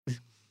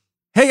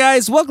Hey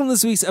guys, welcome to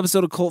this week's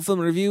episode of Cult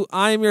Film Review.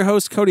 I am your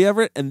host, Cody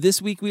Everett, and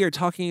this week we are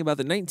talking about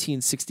the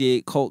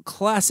 1968 cult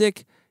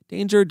classic,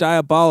 Danger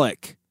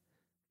Diabolik.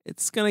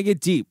 It's gonna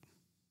get deep.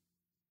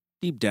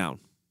 Deep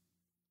down.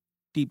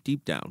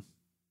 Deep down.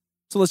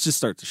 So let's just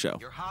start the show.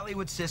 Your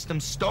Hollywood system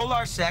stole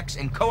our sex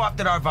and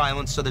co-opted our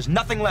violence, so there's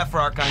nothing left for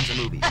our kinds of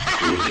movies.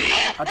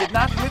 I did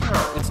not hit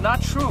her. It's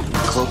not true.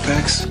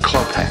 Klopex?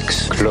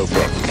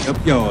 Klopex.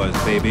 Up yours,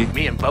 baby.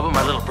 Me and Bubba,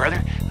 my little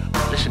brother,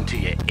 listen to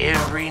you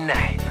every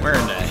night. Where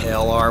in the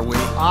hell are we?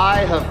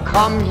 I have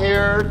come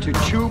here to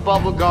chew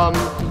bubblegum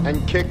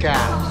and kick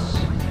ass.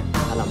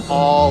 And I'm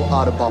all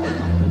out of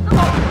bubblegum.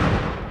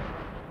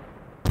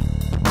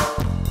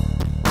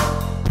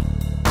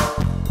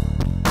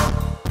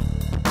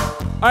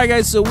 All right,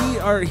 guys, so we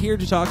are here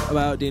to talk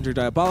about Danger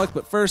Diabolik,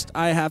 but first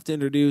I have to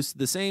introduce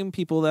the same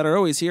people that are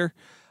always here.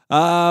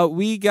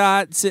 We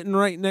got sitting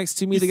right next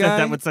to me the said guy.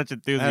 that with such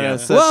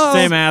enthusiasm.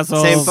 Same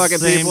asshole. Same fucking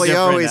people you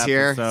always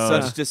hear.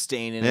 Such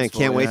disdain in Man, his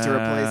can't voice. wait to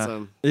replace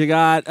them. You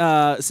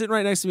got sitting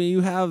right next to me,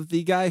 you have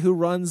the guy who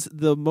runs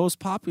the most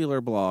popular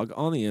blog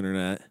on the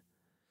internet,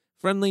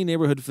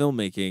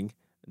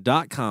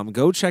 friendlyneighborhoodfilmmaking.com.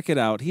 Go check it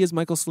out. He is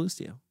Michael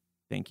Salustio.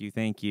 Thank you.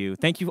 Thank you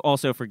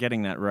also for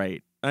getting that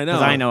right. I know.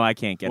 Because I know I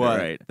can't get What?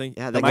 it right.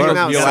 Yeah, they Michael, came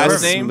out your so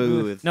last name?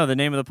 smooth. No, the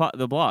name of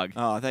the blog.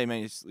 Oh, I thought you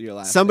meant your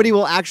last Somebody name.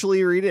 will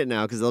actually read it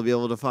now because they'll be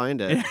able to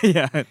find it.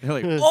 Yeah. They're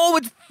like, oh,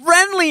 it's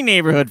friendly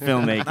neighborhood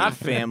filmmaking. Not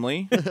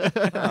family.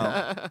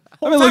 Oh.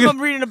 Whole time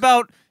I'm reading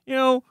about,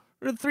 the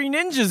Three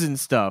Ninjas and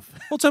stuff.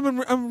 Whole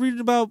time I'm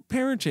reading about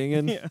parenting,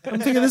 and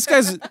I'm thinking this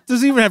guy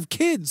doesn't even have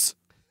kids.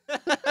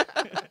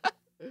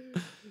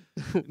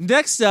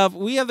 Next up,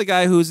 we have the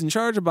guy who's in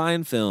charge of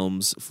buying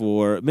films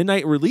for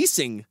Midnight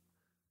Releasing.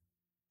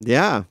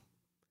 Yeah.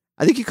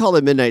 I think you called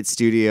it Midnight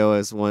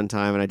Studios one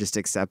time, and I just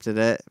accepted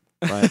it.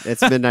 But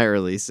it's Midnight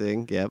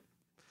Releasing. Yep.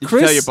 Did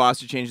Chris- you tell your boss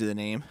to change the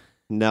name?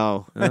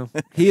 No.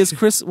 He is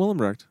Chris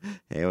Willenbrecht.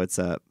 Hey, what's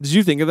up? Did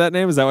you think of that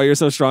name? Is that why you're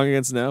so strong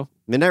against no?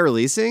 Midnight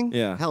Releasing?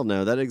 Yeah. Hell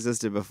no. That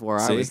existed before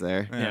See? I was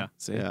there. Yeah.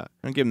 See? Yeah.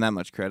 Don't give him that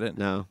much credit.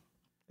 No.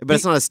 But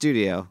it's not a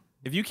studio.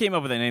 If you came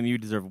up with that name, you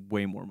deserve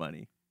way more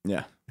money.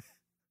 Yeah.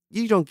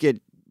 You don't get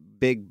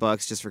big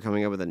bucks just for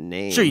coming up with a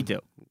name. Sure you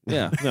do.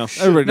 Yeah. No.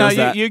 Everybody No, knows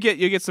that. you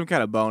get some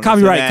kind of bonus.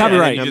 Copyright, and then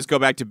copyright. You just go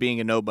back to being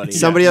a nobody.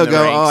 Somebody in will the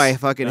go, ranks. oh, I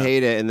fucking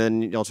hate it. And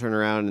then you'll turn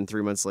around and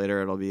 3 months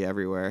later, it'll be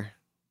everywhere.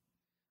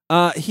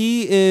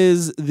 He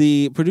is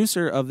the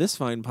producer of this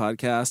fine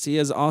podcast. He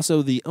is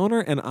also the owner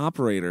and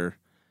operator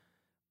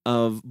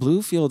of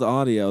Bluefield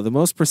Audio, the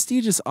most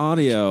prestigious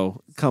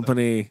audio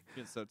company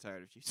I'm so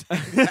tired of you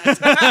saying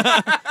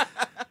that.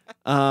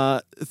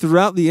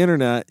 throughout the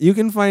internet. You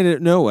can find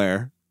it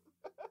nowhere.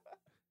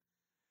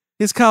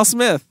 He's Kyle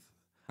Smith.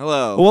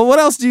 Hello. Well, what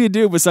else do you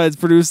do besides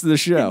produce the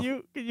show?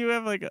 Can you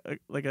have like a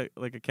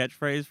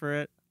catchphrase for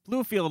it?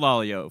 Bluefield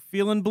Audio.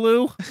 Feeling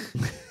blue?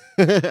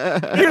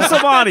 Here's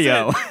some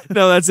audio.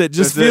 No, that's it.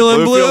 Just That's it.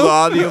 feeling blue. Bluefield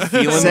Audio,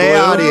 feeling Say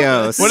blue.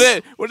 audios.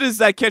 What does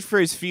that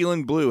catchphrase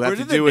 "feeling blue" have Where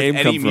to did the do with name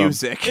any come from?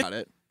 music? Got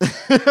it.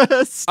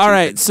 All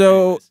right,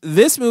 so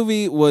this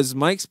movie was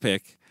Mike's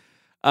pick.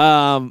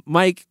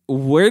 Mike,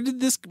 where did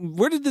this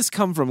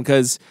come from?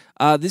 Because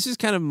this is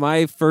kind of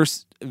my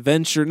first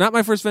venture, not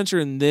my first venture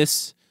in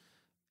this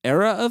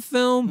era of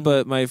film,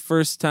 but my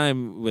first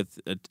time with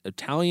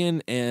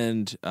Italian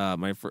and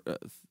my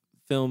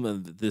film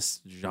of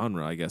this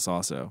genre, I guess,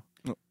 also.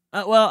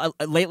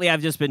 Lately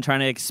I've just been trying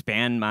to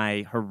expand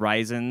my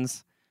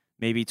horizons,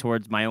 maybe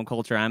towards my own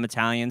culture. I'm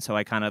Italian, so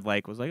I kind of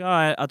was like,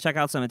 oh, I'll check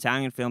out some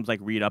Italian films,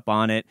 read up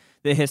on it,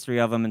 the history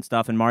of them and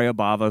stuff. And Mario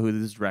Bava, who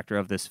is the director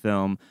of this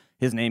film,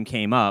 his name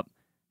came up.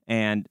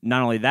 And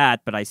not only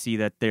that, but I see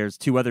that there's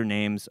two other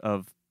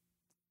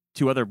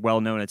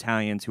well-known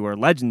Italians who are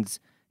legends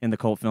in the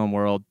cult film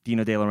world,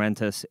 Dino De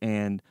Laurentiis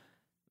and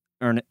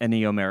Ennio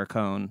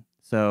Morricone.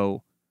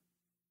 So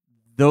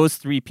those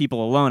three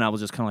people alone, I was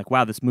just kind of like,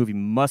 wow, this movie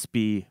must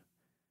be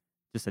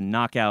just a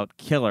knockout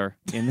killer.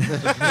 And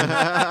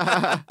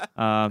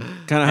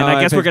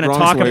I guess we're going to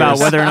talk about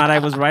whether or not I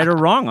was right or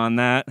wrong on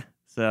that.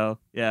 So,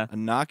 yeah. A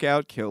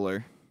knockout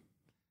killer.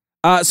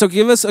 So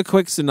give us a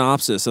quick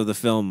synopsis of the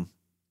film.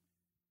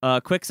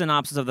 Quick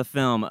synopsis of the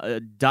film.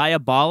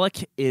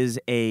 Diabolik is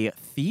a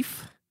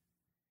thief.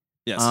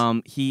 Yes.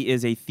 He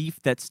is a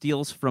thief that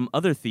steals from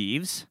other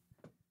thieves.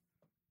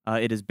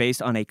 It is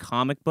based on a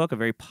comic book, a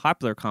very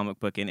popular comic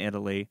book in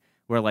Italy,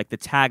 where the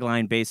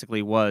tagline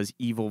basically was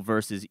evil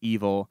versus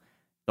evil.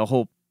 The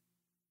whole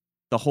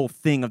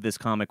thing of this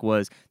comic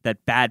was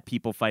that bad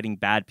people fighting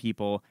bad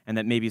people, and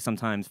that maybe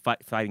sometimes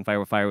fighting fire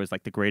with fire was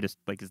the greatest,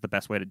 is the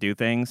best way to do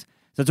things.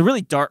 So it's a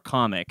really dark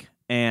comic,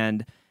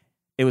 and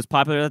it was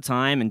popular at the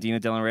time. And Dino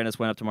De Laurentiis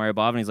went up to Mario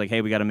Bava and he's like,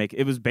 "Hey, we got to make."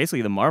 It was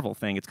basically the Marvel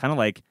thing. It's kind of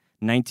like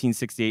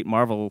 1968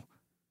 Marvel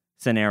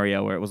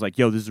scenario where it was like,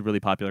 yo, this is a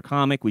really popular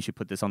comic. We should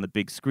put this on the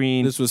big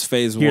screen. This was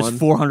phase Here's one.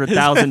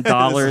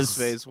 $400,000. This is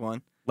phase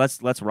one.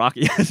 Let's rock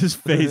it. This is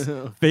phase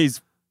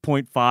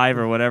 0.5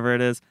 or whatever it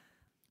is.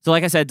 So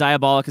like I said,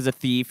 Diabolik is a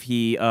thief.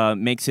 He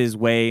makes his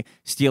way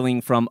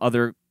stealing from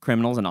other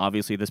criminals, and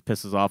obviously this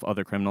pisses off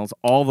other criminals.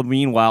 All the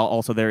meanwhile,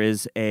 also there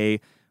is a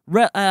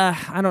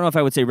I don't know if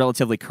I would say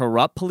relatively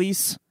corrupt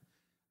police.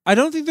 I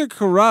don't think they're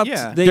corrupt.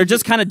 Yeah. They're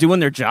just kind of doing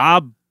their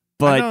job, I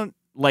but don't-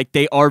 like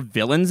they are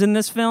villains in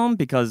this film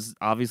because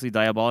obviously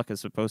Diabolik is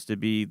supposed to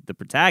be the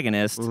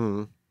protagonist.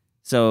 Mhm.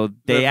 So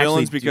They're they actually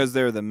villains do- because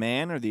they're the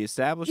man or the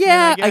establishment.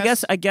 yeah,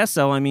 I guess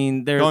so. I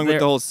mean, they're going they're, with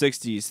the whole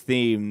 '60s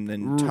theme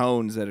and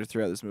tones that are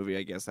throughout this movie.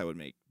 I guess that would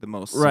make the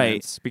most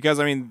Right. sense because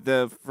I mean,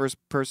 the first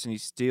person he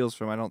steals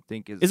from, I don't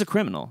think is a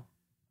criminal,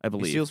 I he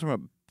believe. steals from a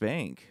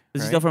bank.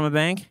 Is he right? steal from a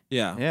bank?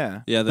 Yeah.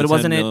 Yeah. Yeah. But it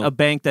wasn't it a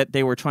bank that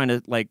they were trying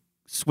to like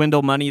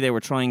swindle money. They were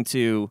trying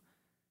to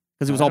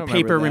because it was I all don't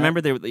paper.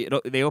 remember that.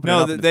 Remember they opened it No,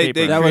 up in the they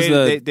paper. That was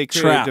the they created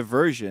trap. a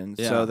diversion.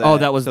 Yeah. So that, Oh,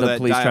 that was so the that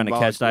police trying to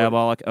catch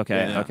Diabolik Diabolik.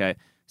 Okay, Yeah. okay.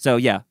 So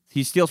yeah,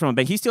 he steals from a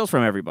bank. He steals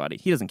from everybody.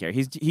 He doesn't care.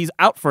 He's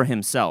out for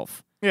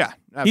himself. Yeah,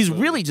 He's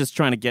absolutely. really just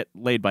trying to get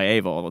laid by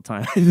Ava all the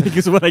time. I think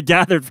is what I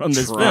gathered from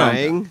this film.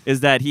 Trying. Is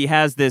that he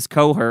has this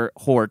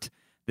cohort,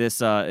 this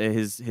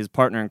his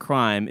partner in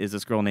crime is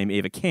this girl named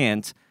Ava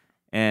Kant,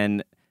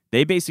 and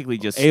they basically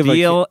just Ava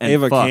steal Ca- and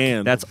Ava fuck.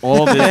 Kant. That's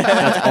all.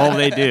 That's all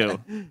they do.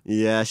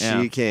 Yeah,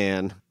 Yeah. she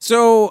can.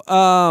 So,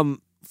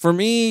 for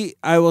me,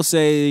 I will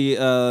say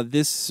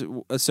this.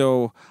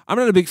 So, I'm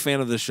not a big fan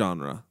of this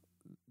genre,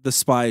 the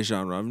spy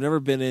genre. I've never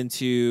been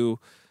into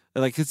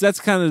because that's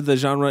kind of the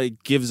genre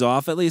it gives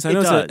off. At least I It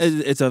know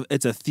does.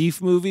 it's a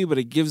thief movie, but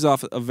it gives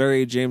off a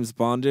very James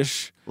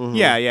Bondish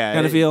Yeah,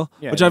 kind of feel,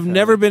 yeah, which I've definitely.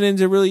 never been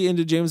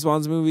into James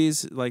Bond's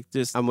movies. Like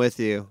just I'm with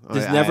you.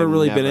 just I never have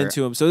really been never-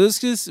 into him. So this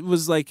just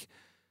was like,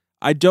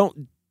 I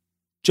don't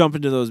jump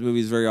into those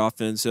movies very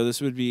often. So this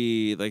would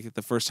be like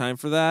the first time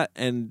for that.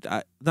 And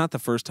not the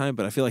first time,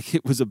 but I feel like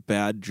it was a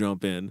bad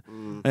jump in.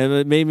 And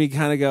it made me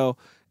kind of go,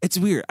 it's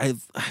weird. I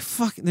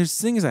fucking, there's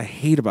things I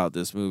hate about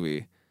this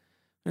movie.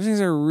 There's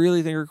things I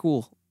really think are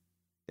cool.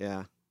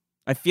 Yeah.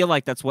 I feel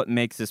like that's what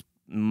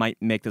might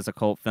make this a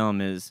cult film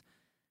is,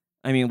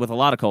 I mean, with a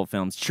lot of cult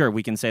films, sure,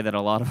 we can say that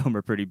a lot of them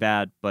are pretty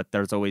bad, but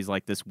there's always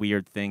like this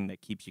weird thing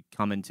that keeps you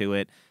coming to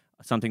it,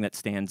 something that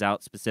stands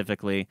out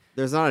specifically.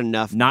 There's not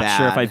enough. Not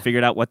sure if I bad.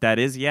 figured out what that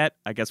is yet.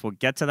 I guess we'll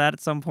get to that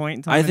at some point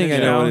in time. I think in I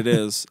the know show. what it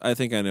is. I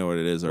think I know what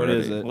it is What already.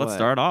 is it? Let's What?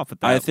 start off with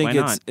that. I think Why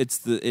not? it's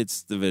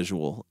the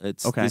visual.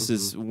 It's Okay. This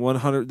is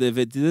 100.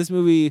 If this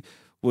movie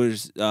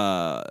was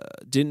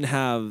didn't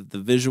have the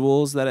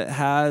visuals that it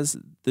has,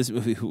 this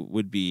movie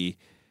would be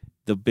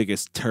the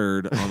biggest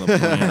turd on the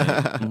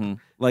planet. Mhm.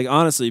 Like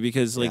honestly,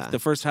 because like Yeah. the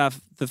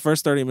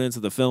first 30 minutes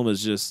of the film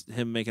is just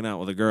him making out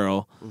with a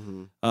girl,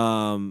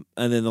 and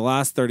then the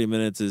last 30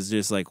 minutes is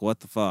just like what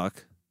the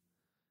fuck.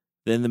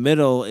 Then the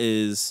middle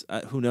is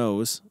who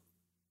knows.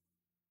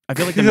 I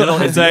feel like the middle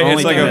is It's the like, only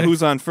it's like thing a that-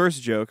 who's on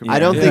first joke. I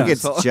don't think Yeah.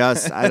 it's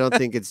just. I don't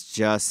think it's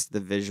just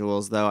the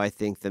visuals, though. I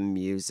think the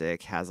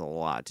music has a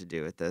lot to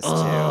do with this too.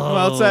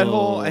 Well, it's that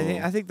whole. I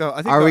think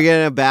Are we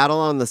getting a battle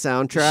on the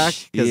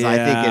soundtrack? Because I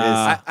think it is.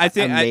 Yeah. I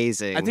think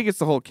amazing. I think it's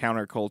the whole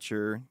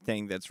counterculture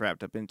thing that's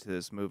wrapped up into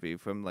this movie.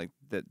 From like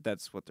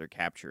that's what they're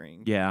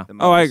capturing. Yeah. the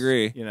Oh, I most,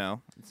 agree. You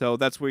know, so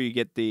that's where you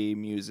get the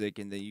music,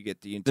 and then you get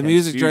the The intense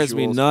music drives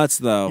me visuals. nuts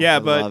though. Yeah, I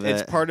but love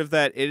it's it. part of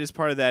that. It is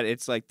part of that.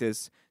 It's like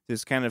this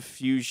kind of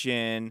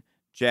fusion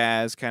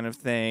jazz kind of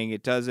thing.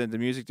 It doesn't. The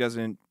music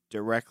doesn't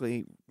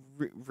directly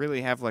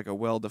really have like a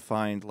well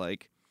defined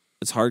like.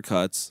 It's hard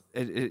cuts.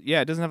 It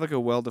doesn't have like a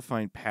well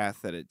defined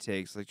path that it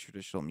takes like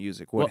traditional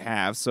music would Well,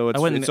 have. So I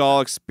wouldn't- it's all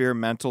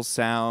experimental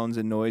sounds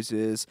and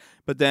noises,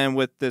 but then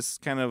with this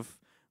kind of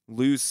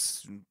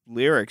loose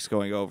lyrics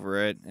going over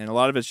it, and a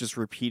lot of it's just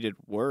repeated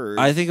words.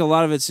 I think a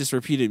lot of it's just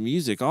repeated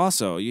music.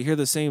 Also, you hear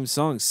the same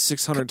song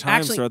 600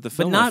 times Actually, throughout the but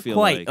film. not I feel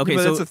quite. like. Okay,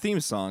 but so it's a theme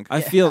song.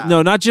 I feel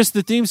no, not just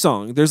the theme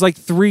song. There's like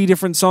 3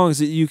 different songs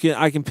that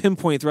I can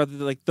pinpoint throughout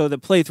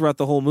that play throughout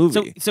the whole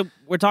movie. So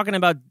we're talking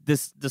about the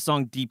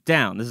song "Deep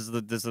Down." This is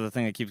the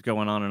thing that keeps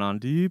going on and on.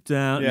 Deep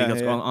down, Yeah, and it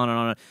goes yeah. going on and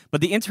on.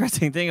 But the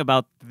interesting thing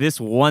about this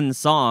one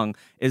song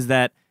is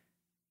that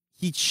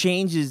he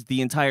changes the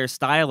entire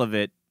style of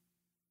it,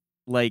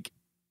 like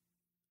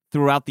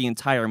throughout the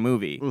entire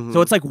movie. Mhm.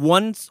 So it's like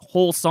one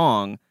whole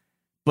song,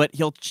 but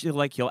he'll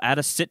add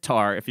a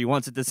sitar if he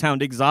wants it to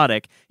sound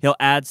exotic. He'll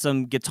add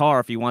some guitar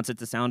if he wants it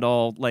to sound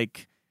all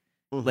like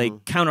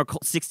counter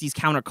 60s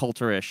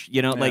counterculture-ish.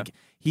 You know, Yeah. like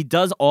he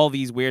does all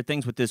these weird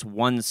things with this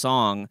one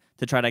song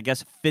to try to, I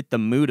guess, fit the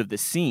mood of the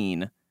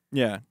scene.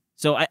 Yeah.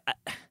 So I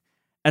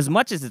as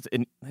much as it's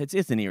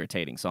an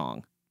irritating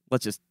song.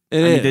 Let's just.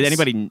 It Did is.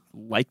 anybody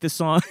like this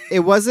song?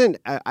 It wasn't.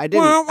 I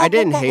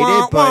didn't hate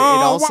it, but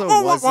it also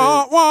wasn't.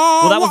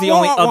 Well, that was the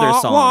only other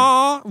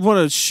song. I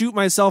want to shoot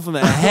myself in the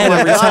head Oh my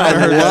every God, time I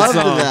heard that loved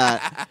song.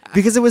 that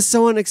because it was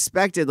so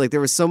unexpected. Like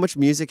there was so much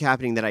music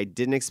happening that I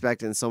didn't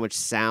expect, and so much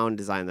sound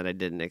design that I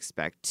didn't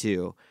expect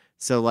too.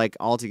 So like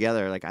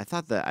altogether, like I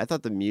thought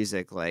the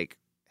music like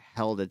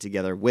held it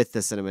together with the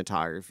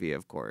cinematography,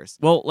 of course.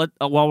 Well,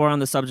 while we're on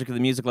the subject of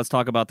the music, let's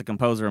talk about the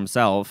composer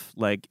himself,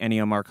 like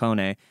Ennio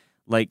Morricone.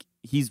 Like,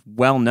 he's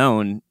well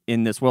known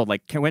in this world.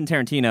 Like, Quentin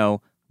Tarantino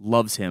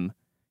loves him.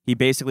 He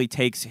basically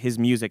takes his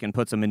music and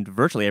puts him in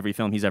virtually every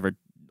film he's ever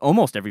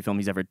almost every film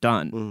he's ever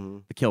done. Mm-hmm.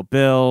 The Kill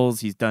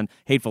Bills, he's done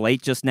Hateful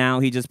Eight just now.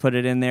 He just put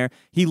it in there.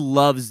 He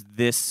loves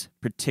this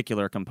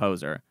particular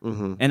composer.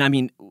 Mm-hmm. And I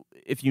mean,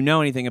 if you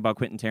know anything about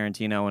Quentin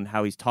Tarantino and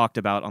how he's talked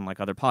about on like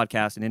other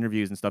podcasts and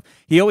interviews and stuff,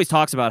 he always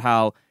talks about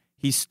how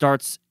he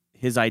starts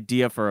his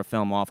idea for a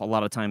film off a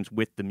lot of times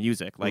with the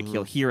music. Like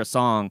he'll hear a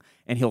song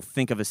and he'll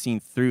think of a scene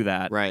through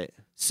that. Right.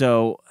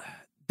 So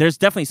there's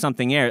definitely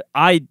something there.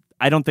 I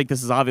don't think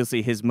this is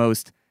obviously his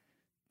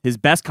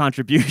best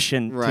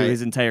contribution to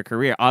his entire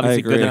career.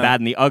 Obviously, Good, the Bad,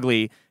 and the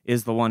Ugly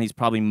is the one he's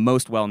probably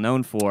most well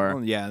known for.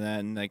 Well, yeah, and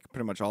then like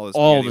pretty much all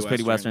his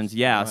spaghetti westerns.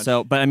 Yeah.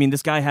 So, but I mean,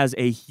 this guy has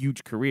a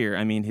huge career.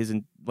 I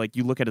mean, like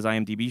you look at his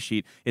IMDb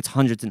sheet, it's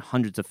hundreds and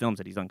hundreds of films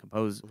that he's done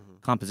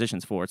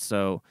compositions for.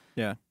 So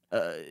yeah.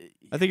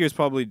 I think he was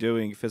probably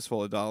doing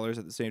Fistful of Dollars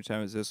at the same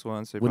time as this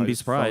one, so he wouldn't probably be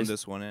surprised. phoned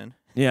this one in.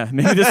 Yeah,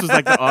 maybe this was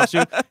like the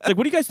offshoot. It's like,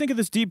 what do you guys think of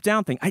this Deep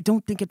Down thing? I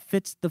don't think it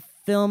fits the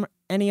film,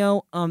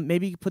 Ennio.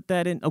 Maybe you put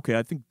that in. Okay,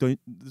 I think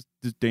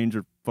this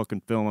Danger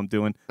fucking film I'm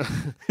doing.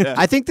 Yeah.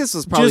 I think this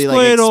was probably Just like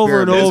play it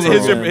over and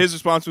experimental. over. His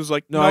response was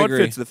like, No, "No, I it agree.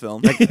 fits the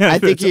film." I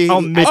think he.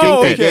 I'll make I it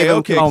think fit. they gave him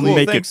okay, I'll cool.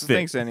 make it Thanks, fit.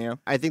 thanks, Ennio.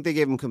 I think they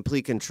gave him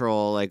complete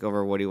control, like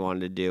over what he wanted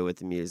to do with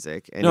the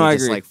music, and No, he I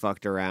just agree. like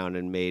fucked around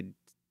and made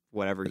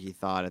whatever he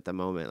thought at the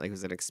moment. Like it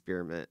was an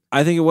experiment.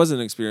 I think it was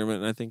an experiment,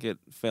 and I think it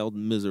failed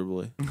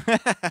miserably.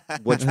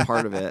 Which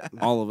part of it?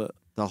 All of it.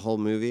 The whole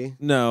movie?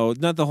 No,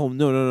 not the whole.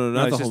 No,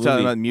 not it's the whole just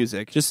talking movie. about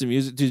music. Just the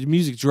music. Dude, the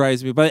music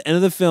drives me. By the end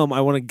of the film,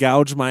 I want to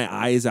gouge my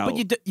eyes out.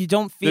 But you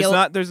don't feel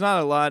There's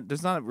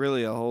not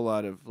really a whole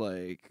lot of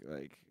like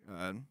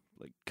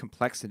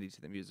complexity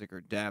to the music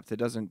or depth. It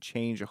doesn't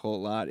change a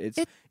whole lot.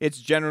 It's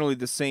generally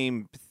the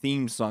same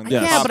theme song. That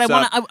Yes. Yeah, but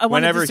pops I up want to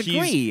whenever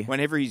disagree.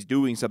 whenever he's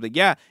doing something.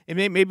 Yeah,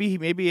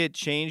 maybe it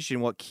changed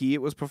in what key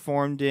it was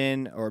performed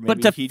in, or maybe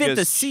But to he fit just,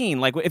 the scene,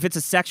 like if it's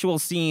a sexual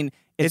scene,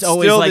 it's it's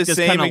always still like the this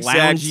same kind of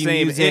exact loungy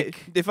same. music.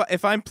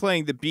 If I'm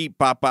playing the beat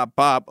bop bop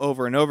bop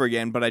over and over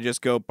again, but I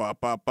just go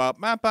bop bop bop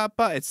bop bop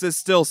bop, it's just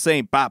still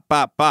saying bop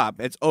bop bop.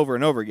 It's over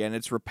and over again.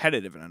 It's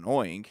repetitive and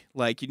annoying.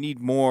 Like you need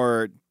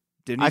more.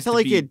 I feel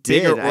like it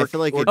did. I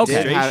feel like it did.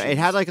 orchestrations. It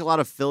had like a lot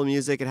of film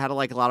music. It had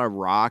like a lot of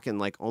rock and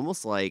like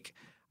almost like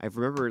I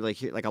remember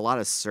like a lot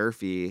of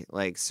surfy,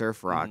 like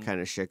surf rock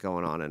kind of shit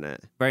going on in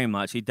it. Very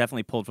much. He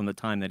definitely pulled from the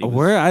time that he was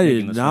Where I making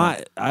did this not.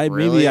 film. I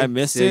Really? maybe I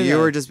missed So it. you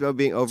were just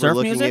being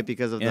overlooking music? it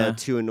because of Yeah. the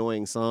two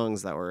annoying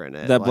songs that were in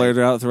it. that like- blared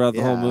out throughout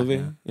the whole yeah.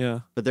 movie. Yeah.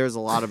 But there's a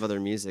lot of other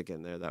music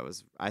in there that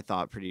was I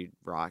thought pretty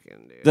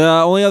rocking, dude. The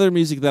only other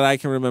music that I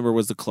can remember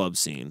was the club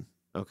scene,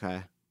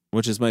 Okay.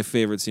 which is my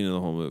favorite scene in the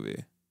whole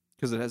movie.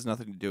 because it has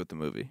nothing to do with the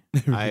movie.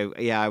 I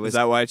Is was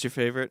that why it's your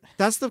favorite?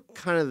 that's the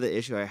kind of the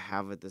issue I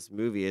have with this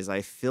movie is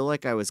I feel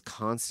like I was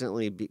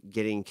constantly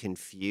getting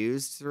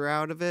confused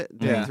throughout of it.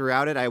 Yeah.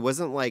 Throughout it, I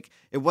wasn't like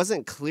it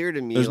wasn't clear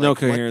to me. There's like, no what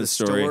the coherent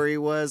story.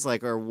 was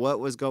like, or what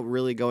was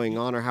really going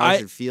on, or how I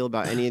should feel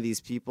about any of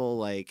these people.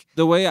 Like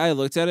The way I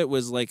looked at it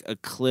was like a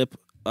clip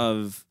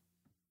of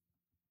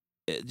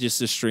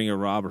just a string of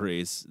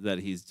robberies that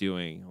he's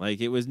doing.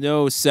 Like it was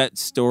no set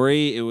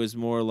story. It was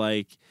more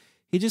like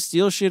he just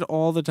steals shit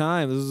all the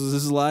time. This is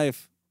his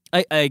life.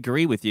 I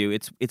agree with you.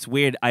 It's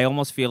weird. I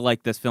almost feel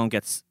like this film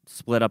gets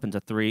split up into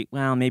three,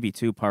 well, maybe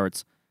two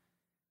parts.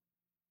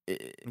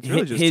 It's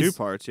really just two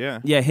parts, yeah.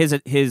 Yeah,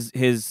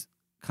 his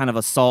kind of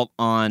assault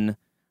on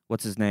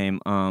what's his name?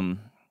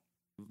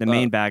 The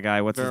main bad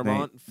guy. What's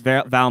Valmont? his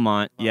name?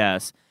 Valmont.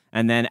 Yes,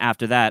 and then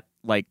after that,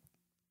 like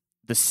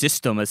the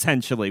system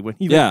essentially when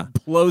he Yeah.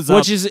 blows up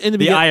Which is in the the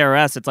beginning.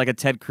 IRS. It's like a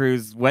Ted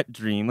Cruz wet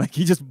dream. Like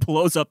he just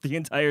blows up the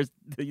entire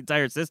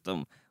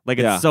system. Like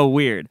it's Yeah. so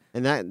weird.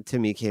 and that to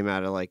me came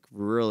out of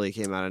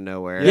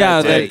nowhere. Yeah,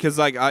 It's that- like- because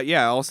all of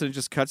a sudden it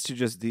just cuts to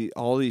just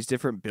all these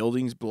different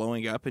buildings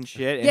blowing up and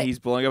shit, and Yeah. he's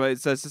blowing up.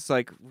 It's just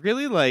like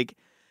really like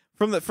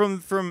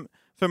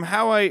from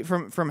how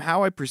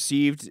I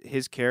perceived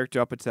his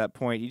character up until that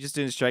point, he just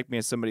didn't strike me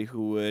as somebody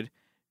who would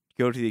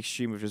go to the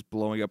extreme of just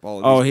blowing up all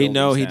of these Oh, he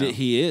buildings down.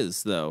 he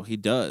is though. He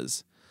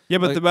does. Yeah,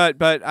 but Like-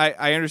 but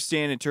I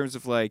understand in terms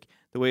of like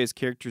the way his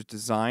character's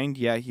designed,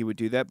 yeah, he would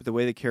do that. But the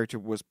way the character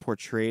was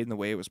portrayed and the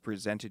way it was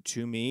presented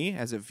to me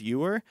as a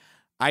viewer,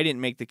 I didn't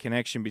make the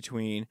connection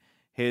between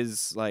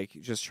his like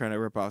just trying to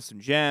rip off some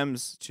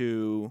gems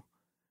to,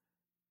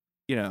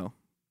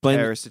 Blame-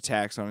 terrorist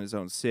attacks on his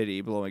own city,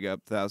 blowing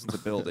up thousands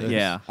of buildings.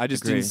 Yeah, I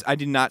just agree. I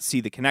did not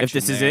see the connection.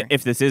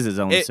 If this is his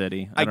own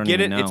city, I don't get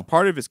even it. know. It's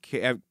part of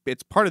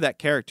it's part of that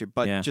character,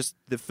 but Yeah. just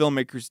the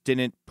filmmakers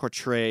didn't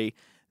portray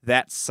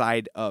that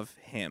side of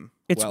him.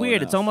 It's well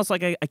weird. It's enough. almost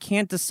like I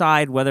can't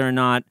decide whether or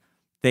not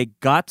they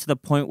got to the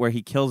point where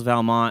he kills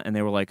Valmont and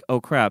they were like, oh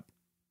crap,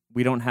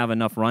 we don't have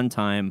enough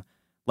runtime.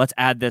 Let's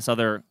add this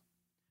other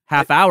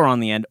half hour on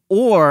the end.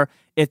 Or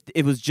if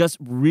it was just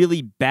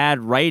really bad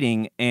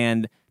writing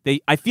and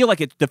I feel like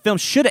the film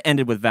should have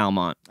ended with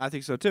Valmont. I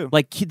think so too.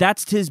 Like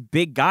that's his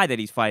big guy that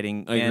he's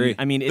fighting. I agree.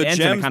 I mean, it The ends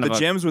gems, in a kind of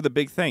gems were the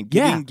big thing.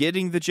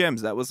 Getting the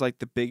gems. That was like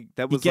the big.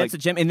 That he was gets like the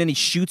gem, and then he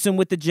shoots him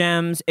with the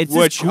gems. It's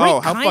which this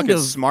great how kind fucking of,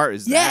 smart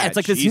is that? Yeah, it's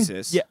like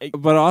Jesus. this. Yeah,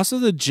 But also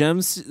the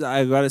gems,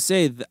 I gotta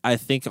say, I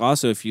think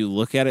also if you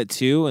look at it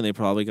too, and they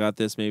probably got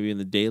this maybe in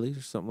the dailies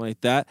or something like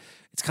that,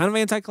 it's kind of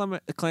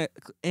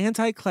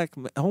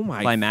oh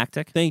my,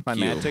 climactic. thank you.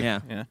 Climactic?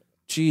 Yeah.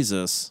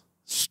 Jesus,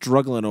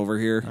 struggling over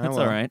here. That's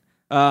all right.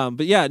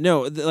 But yeah,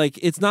 no, like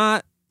it's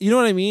not. You know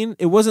what I mean?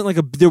 It wasn't like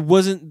there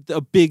wasn't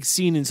a big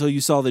scene until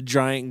you saw the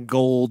giant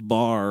gold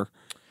bar,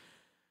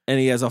 and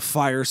he has a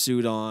fire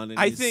suit on. And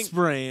I he's think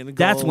spraying.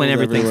 That's when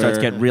everything everywhere. starts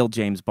to get real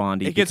James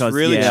Bondy. It gets because,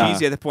 really yeah.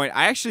 cheesy at the point.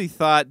 I actually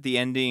thought the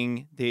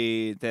ending,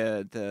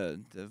 the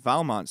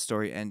Valmont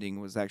story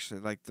ending, was actually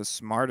like the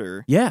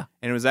smarter. Yeah.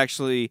 And it was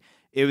actually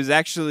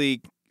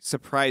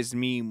surprised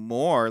me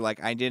more.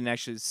 Like I didn't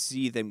actually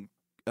see them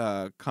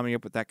coming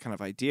up with that kind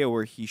of idea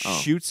where he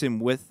shoots him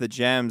with the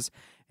gems,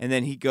 and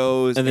then he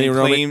goes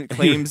and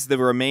claims the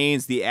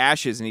remains, the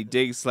ashes, and he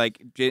digs like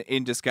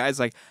in disguise.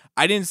 Like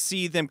I didn't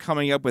see them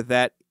coming up with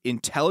that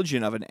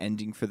intelligent of an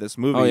ending for this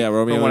movie. Oh yeah,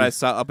 Romeo. From what I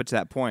saw up to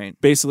that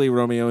point. Basically,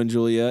 Romeo and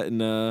Juliet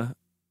in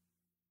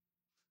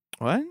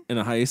What? in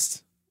a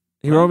heist.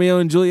 Romeo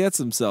and Juliet's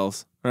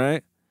themselves,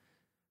 right?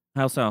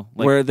 How so?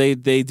 Like, Where they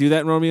do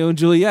that in Romeo and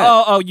Juliet.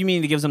 Oh, you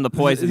mean he gives him the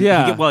poison?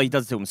 Yeah. Well, he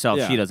does it to himself.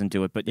 Yeah. She doesn't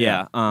do it, but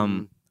yeah.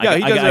 Yeah,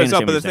 he does it himself. understand But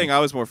what the you're thing saying. I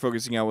was more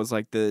focusing on was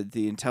like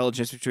the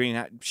intelligence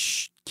between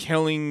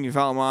killing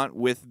Valmont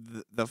with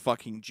the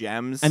fucking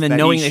gems, and then that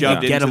knowing he that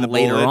shoved he'll get into him the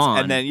later bullets, on,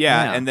 and then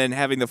and then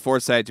having the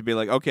foresight to be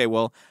like, okay,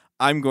 well,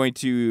 I'm going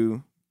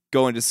to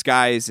go in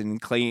disguise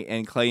and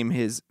claim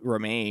his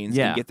remains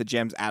and get the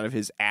gems out of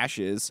his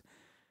ashes.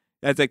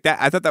 That's like that.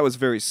 I thought that was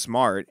very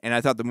smart, and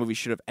I thought the movie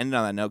should have ended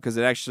on that note because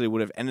it actually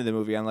would have ended the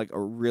movie on like a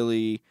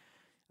really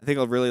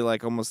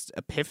like almost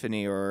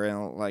epiphany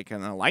or like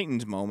an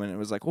enlightened moment. It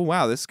was like, oh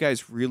wow, this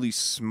guy's really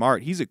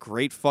smart. He's a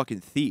great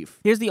fucking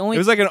thief. Here's the only. It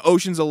was like an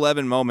Ocean's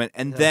 11 moment,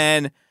 and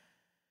then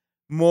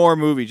more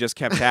movie just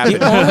kept happening.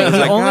 It was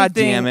like, only God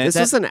thing damn it! This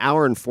was an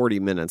hour and 40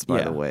 minutes,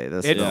 by the way.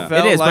 This It film.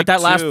 felt It is, like but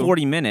that last two.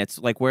 40 minutes,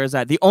 like, where is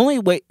that? The only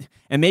way,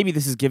 and maybe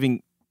this is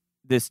giving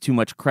this too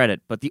much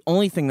credit, but the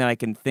only thing that I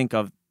can think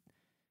of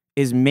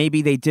is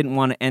maybe they didn't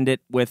want to end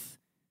it with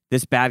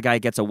this bad guy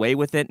gets away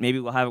with it. Maybe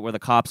we'll have it where the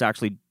cops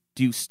actually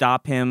do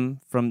stop him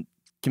from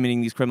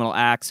committing these criminal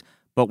acts,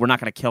 but we're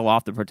not going to kill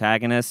off the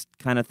protagonist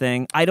kind of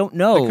thing. I don't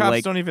know. The cops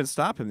like, don't even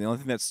stop him. The only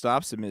thing that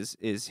stops him is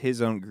his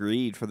own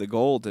greed for the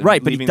gold. And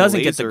right, but he leaving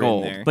doesn't get laser the in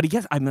gold. there. But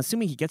I'm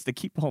assuming he gets to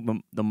keep all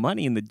the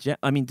money and the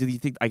I mean, do you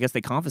think? I guess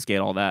they confiscate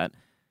all that.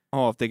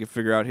 Oh, if they could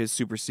figure out his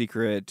super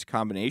secret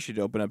combination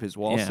to open up his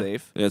wall Yeah.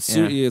 safe.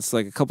 It's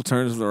like a couple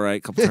turns to the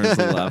right, couple turns to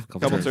the left,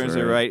 Couple turns to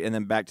the right, and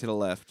then back to the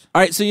left. All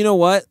right, so you know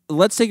what?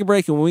 Let's take a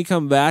break, and when we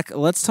come back,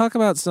 let's talk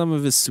about some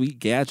of his sweet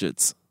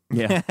gadgets.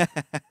 Yeah.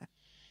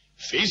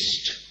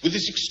 Faced with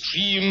this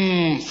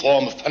extreme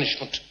form of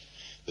punishment,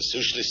 the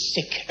socially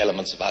sick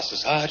elements of our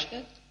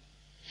society,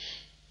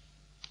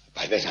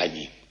 by that I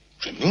mean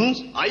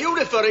criminals. Are you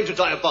referring to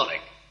Diabolik?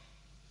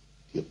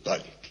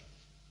 Diabolik.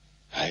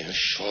 I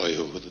assure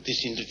you that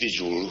this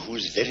individual,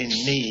 whose very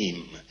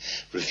name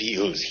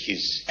reveals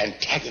his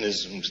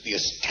antagonism to the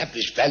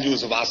established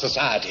values of our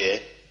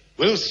society,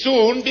 will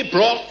soon be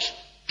brought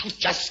to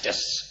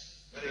justice.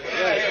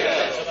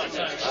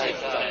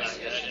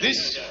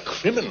 This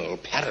criminal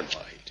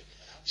paranoid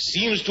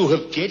seems to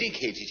have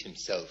dedicated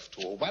himself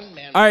to a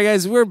one-man... All right,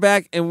 guys, we're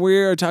back, and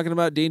we're talking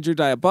about Danger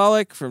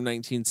Diabolik from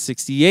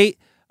 1968.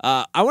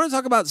 I want to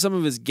talk about some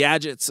of his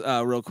gadgets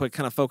real quick,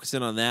 kind of focus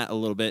in on that a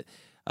little bit.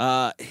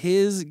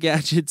 His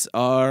gadgets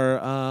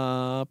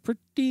are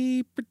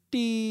pretty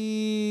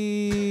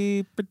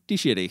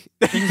shitty.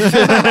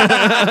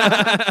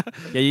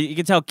 Yeah, you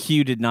can tell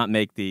Q did not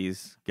make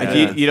these.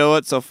 You know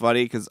what's so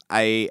funny? Because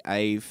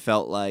I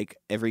felt like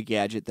every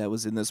gadget that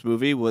was in this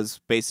movie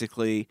was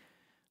basically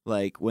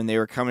like when they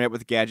were coming up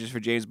with gadgets for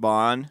James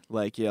Bond.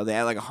 Like, you know, they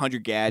had like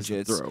 100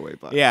 gadgets. Throwaway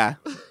button. Yeah,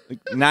 like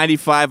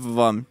 95 of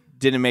them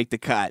didn't make the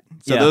cut.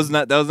 So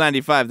Yeah. those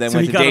 95 then So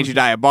went he to got Danger him-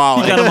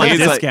 Diabolik. he got him on He's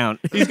like- discount.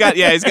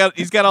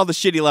 he's got all the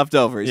shitty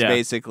leftovers. Yeah.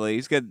 Basically,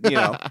 he's got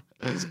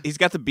he's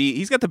got the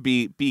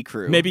B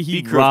crew. Maybe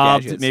he B crew of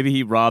robbed. gadgets. Maybe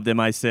he robbed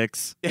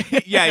MI6.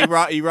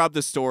 Yeah, he robbed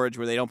the storage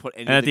where they don't put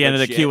any. And at the end of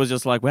the good queue shit. was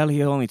just like, well,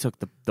 he only took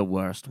the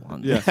worst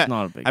one. Yeah. It's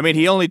not a big. I mean,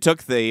 he only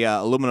took the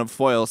aluminum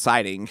foil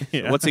siding.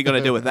 Yeah. What's he going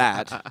to do with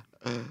that?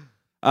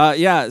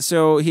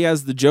 So he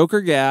has the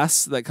Joker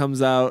gas that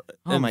comes out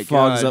Oh and my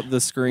fogs God. up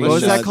the screen. What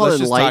was that Let's called?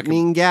 just talk-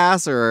 Lightning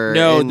gas or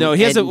No,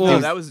 he has a- No, well,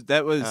 that was.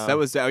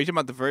 Are you talking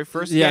about the very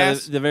first Yeah,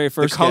 gas? the very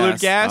first the colored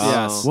gas.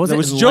 Yes, Was that it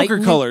was Joker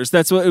lightning? colors.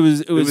 That's what it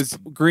was. It was, was-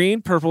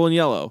 green, purple, and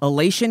yellow.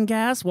 elation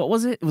gas? What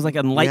was it? It was like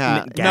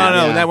enlightenment Yeah. gas.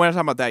 No, Yeah. we're not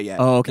talking about that yet.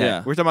 Oh, okay.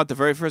 Yeah. We're talking about the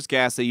very first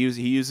gas he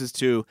uses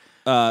to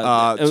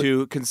It-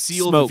 to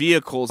conceal smoke. the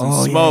vehicles and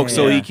Oh, smoke, yeah,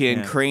 so yeah, he can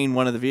yeah. crane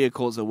one of the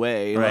vehicles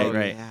away. Right, Like,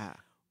 right. Yeah.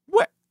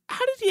 What?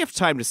 How did he have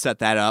time to set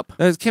that up?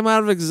 That came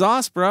out of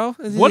exhaust, bro.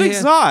 What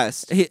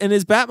exhaust? And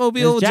his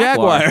Batmobile His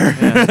Jaguar.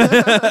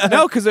 Jaguar.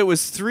 No, because it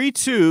was 3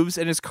 tubes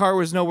and his car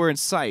was nowhere in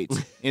sight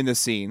in the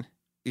scene.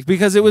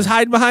 Because it was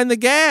hiding behind the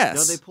gas.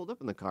 No, they pulled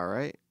up in the car,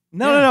 right?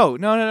 No.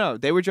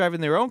 They were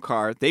driving their own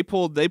car. They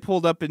pulled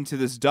up into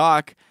this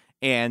dock,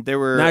 and there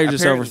were Now you're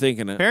just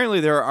overthinking it. Apparently,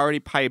 there are already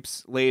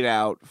pipes laid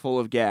out full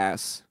of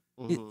gas.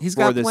 He's for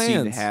got the scene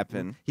to plans.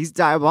 happen. He's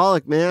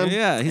Diabolik, man.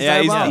 Yeah, he's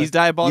diabolic. He's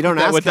diabolic. You don't with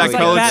that- ask with that him. It's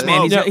colored like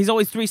Batman. smoke. He's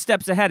always 3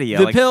 steps ahead of you,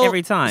 The like pill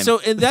every time. So,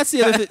 and that's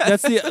the other.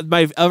 That's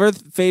my other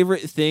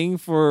favorite thing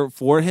for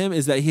him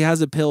is that he has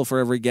a pill for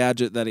every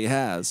gadget that he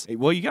has.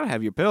 Well, you gotta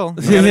have your pill.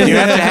 You have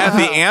to have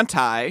the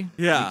anti.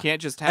 Yeah. You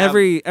can't just have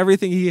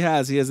Everything he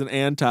has an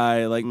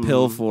anti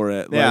pill for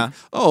it. Yeah.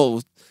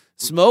 Like,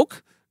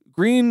 smoke,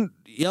 green,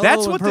 yellow,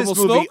 That's and what this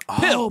purple movie. smoke.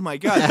 Pill. Oh my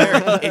god!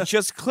 There, it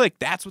just clicked.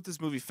 That's what this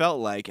movie felt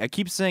like. I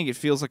keep saying it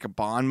feels like a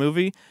Bond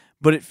movie,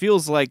 but it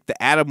feels like the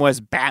Adam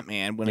West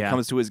Batman when it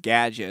comes to his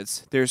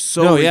gadgets. They're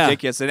so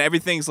ridiculous, and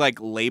everything's like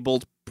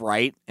labeled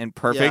bright and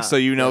perfect, Yeah. so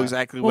you know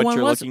exactly well, what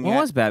you're was, looking what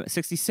at. was Batman?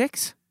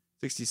 66?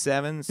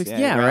 67?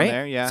 Yeah, around right?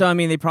 There, yeah. So, I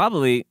mean, they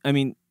probably, It's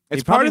they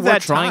part probably of were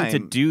that trying to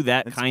time. do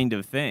that kind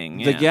of thing.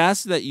 The Yeah.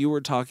 gas that you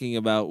were talking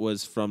about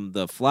was from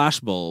the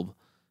flashbulb.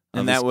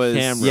 and of that his was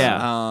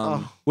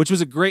camera, which was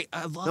a great.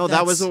 I love No,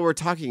 that was what we're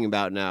talking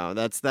about now.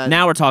 That's that.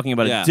 Now we're talking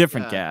about Yeah. a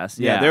different Yeah.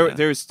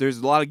 gas. There's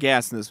a lot of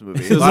gas in this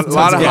movie. a There's lot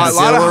of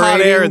hot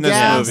air in this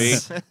Exhilarating movie.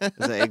 gas?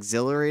 Is it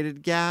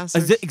exhilarated gas?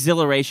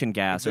 Exhilaration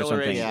gas or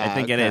something. Exhilaration. I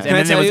think Yeah, it is. okay. And Can I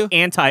then there tell was you?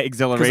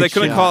 anti-exhilaration. Because they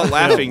couldn't call it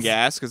laughing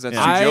gas because that's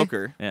I- too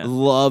Joker. Yeah.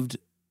 loved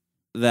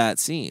that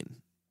scene.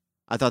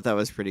 I thought that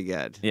was pretty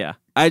good. Yeah.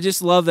 I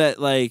just love that,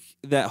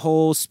 that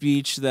whole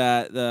speech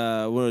that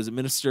what was it,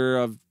 Minister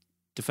of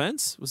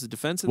Defense? Was it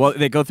Defense? Well,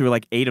 they go through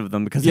like 8 of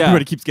them because Yeah.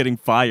 everybody keeps getting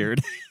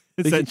fired,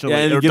 essentially,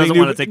 and or getting doesn't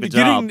new- want to take the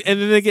getting- job.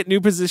 and then they get new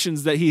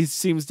positions that he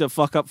seems to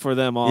fuck up for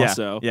them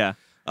also. Yeah.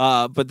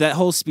 But that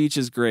whole speech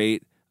is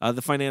great.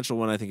 The financial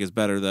one I think is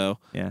better though.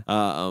 Yeah.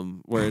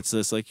 Where it's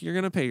this you're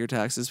gonna pay your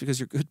taxes because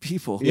you're good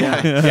people.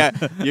 Yeah.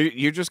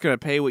 You're just gonna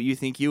pay what you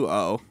think you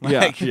owe.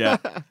 Yeah. Yeah.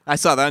 I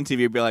saw that on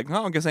TV. I'd be like,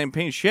 oh, I guess I ain't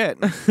paying shit.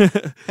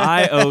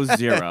 I owe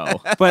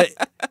 0. But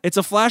it's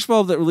a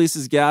flashbulb that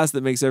releases gas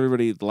that makes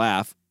everybody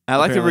laugh. I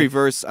like Apparently.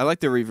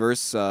 the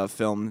reverse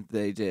film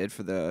they did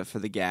for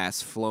the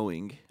gas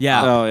flowing.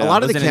 Yeah. Oh, yeah. A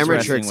lot of It the was an camera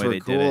interesting tricks way were they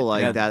did cool it.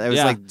 like Yeah. that. It was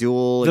Yeah. like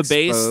dual The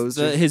base, exposed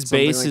or his something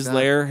base, like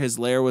his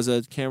that. lair was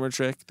a camera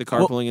trick. The car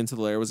Well- pulling into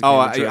the lair was a Oh,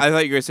 camera trick. I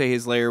thought you were gonna say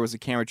his layer was a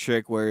camera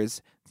trick,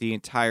 whereas the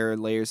entire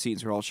layer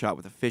scenes were all shot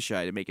with a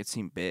fisheye to make it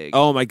seem big.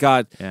 Oh my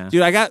god, Yeah.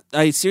 dude!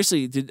 I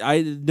seriously did.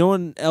 No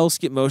one else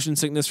get motion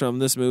sickness from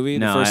this movie.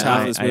 No, the first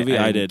half of this movie,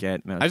 I didn't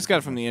did. get I just got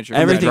it from the intro.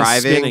 Everything's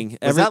driving? spinning.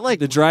 Was that like-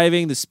 the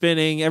driving, the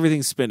spinning,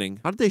 everything's spinning?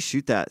 How did they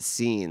shoot that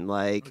scene?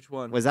 Like, Which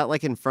one? was that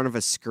like in front of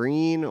a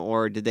screen,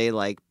 or did they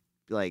like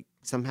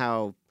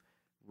somehow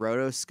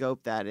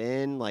rotoscope that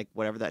in, like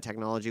whatever that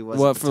technology was?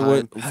 What at the for time?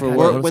 what for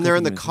Or- what? When they're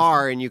in the Rotoscoping is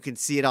car and you can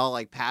see it all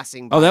like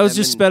passing. By Oh, that was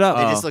them just and sped up.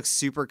 They Oh. just look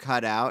super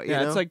cut out. You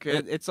Yeah, know? it's like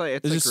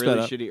It's just sped really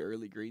up. shitty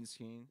early green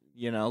scene.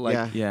 You know, like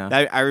Yeah.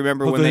 Yeah. I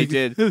remember when they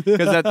did because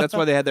that's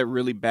why they had that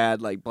really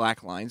bad like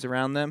black lines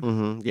around them.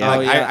 Mhm, yeah. Oh,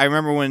 Like, yeah. I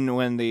remember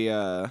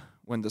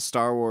when the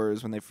Star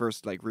Wars when they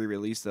first like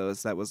re-released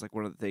those, that was like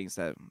one of the things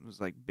that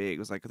was like big. It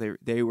was like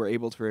they were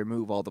able to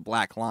remove all the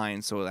black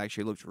lines so it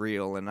actually looked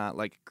real and not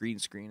like green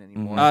screen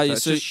anymore. So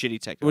it's so just shitty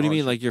technology. What do you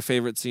mean, like your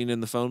favorite scene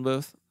in the phone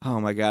booth? Oh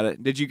my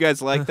god! Did you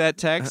guys like that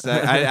text?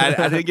 I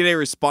didn't get any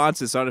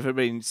responses. So I don't know if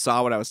anybody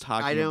saw what I was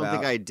talking I don't about.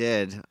 think I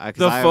did.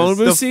 The phone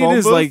booth scene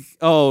is like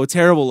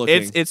terrible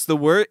looking. It's the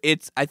worst.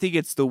 I think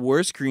it's the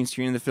worst green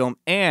screen in the film,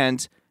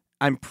 and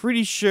I'm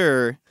pretty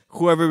sure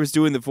whoever was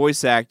doing the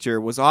voice actor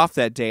was off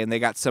that day, and they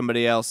got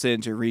somebody else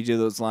in to redo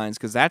those lines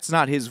because that's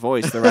not his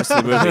voice the rest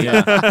of the movie. In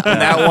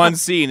that one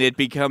scene, it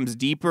becomes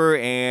deeper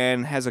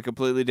and has a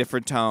completely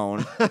different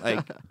tone.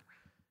 Like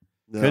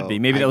Could be.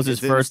 Maybe that was his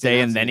first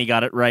day and then he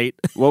got it right.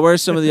 What were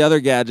some of the other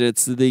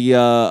gadgets?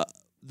 The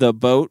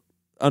boat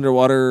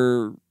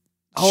underwater.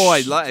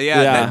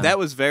 That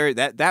was very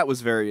that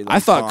was very. Like, I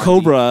thought Bondy.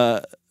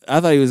 Cobra. I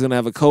thought he was gonna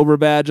have a Cobra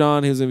badge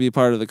on. He was gonna be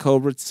part of the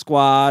Cobra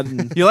squad.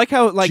 And You like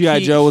how like G.I.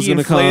 he, Joe was he gonna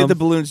inflated come. the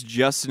balloons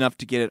just enough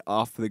to get it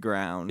off the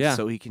ground, Yeah.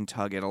 so he can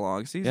tug it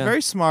along. So he's Yeah.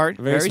 very smart,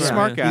 Very very smart,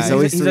 smart yeah. guy. He's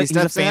always he's three a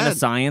steps fan ahead. of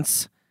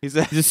science. He's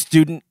He's a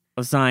student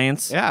of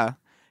science. yeah.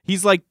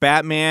 He's like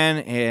Batman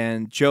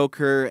and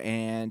Joker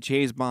and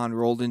James Bond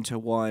rolled into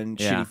one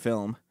Yeah. shitty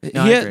film.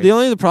 No, I agree. the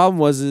only problem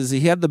was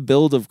he had the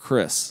build of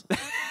Chris.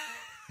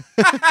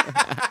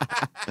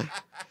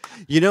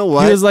 You know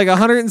what? He was like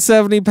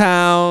 170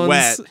 pounds.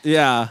 Wet.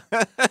 Yeah.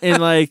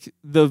 And like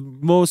the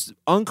most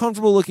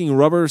uncomfortable looking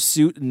rubber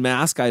suit and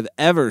mask I've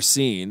ever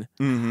seen.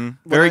 Mm-hmm. When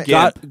Very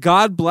I- good.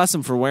 God bless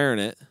him for wearing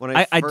it. when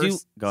I do-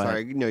 first, go ahead.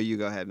 Sorry, no, you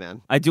go ahead,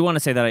 man. I do want to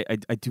say that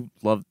I do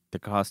love the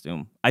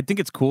costume. I think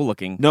it's cool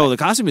looking. No, the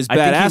costume is I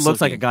badass. think he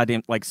looks like a looking.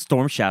 goddamn like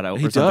Storm Shadow or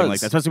He something does. like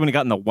that. Especially when he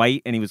got in the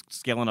white and he was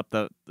scaling up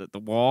the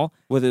wall.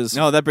 with his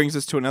No, that brings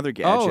us to another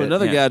gadget.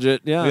 another Yeah.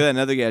 gadget. Look at Yeah. that,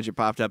 another gadget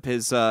popped up.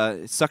 His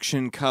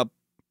suction cup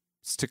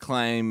to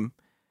climb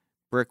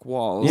brick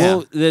walls.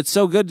 Well, it's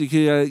so good.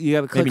 You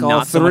got to click Maybe all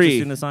not so much a three.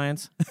 student of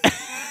science.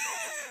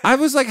 I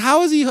was like,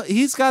 how is he?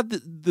 He's got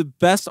the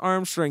best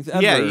arm strength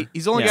ever. Yeah,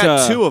 he's only Yeah.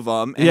 got 2 of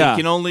them, and Yeah.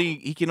 he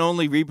can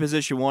only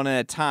reposition one at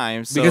a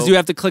time. So, because you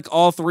have to click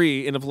all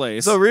 3 into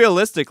place. So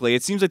realistically,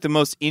 it seems like the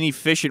most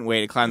inefficient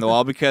way to climb the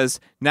wall because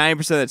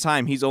 90% of the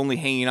time he's only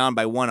hanging on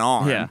by one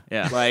arm.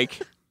 Yeah.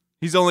 Like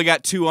he's only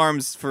got 2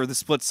 arms for the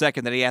split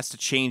second that he has to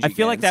change. I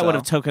feel like again, that would so-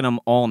 have taken him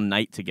all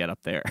night to get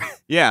up there.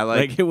 Yeah,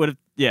 like it would have.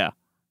 Yeah.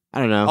 I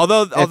don't know.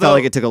 Although it felt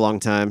like it took a long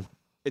time.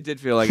 it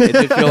did feel like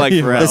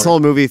forever. This whole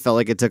movie felt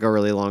like it took a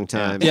really long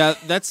time. Yeah,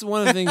 that's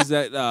one of the things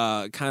that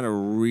kind of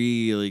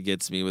really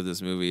gets me with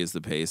this movie is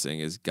the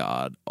pacing is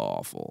god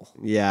awful.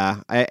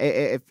 Yeah,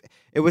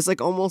 it was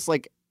like almost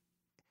like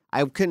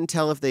I couldn't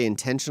tell if they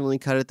intentionally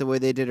cut it the way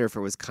they did, or if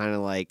it was kind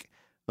of like,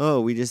 oh,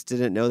 we just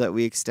didn't know that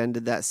we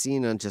extended that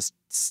scene on just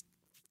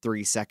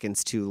 3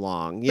 seconds too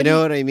long. You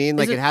know what I mean?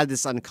 Like it had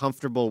this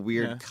uncomfortable,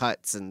 weird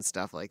cuts and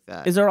stuff like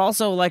that. Is there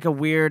also like a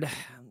weird,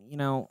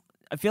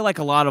 I feel like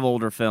a lot of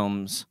older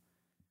films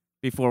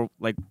before,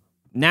 like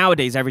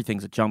nowadays,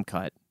 everything's a jump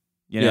cut.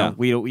 You know,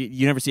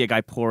 you never see a guy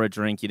pour a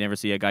drink. You never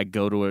see a guy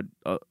go to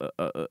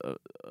a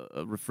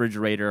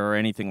refrigerator or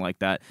anything like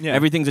that. Yeah.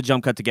 Everything's a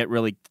jump cut to get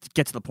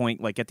to the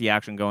point, like get the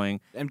action going.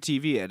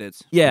 MTV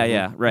edits.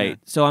 Yeah, right. Yeah.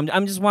 So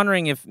I'm just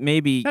wondering if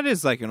maybe That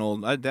is like an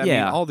old. I mean,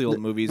 Yeah. all the old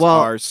movies Well-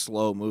 are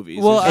slow movies.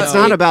 Well, It's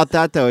not about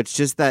that though. It's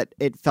just that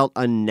it felt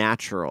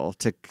unnatural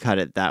to cut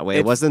it that way.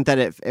 It wasn't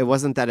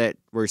that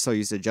we're so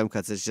used to jump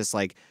cuts. It's just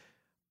like,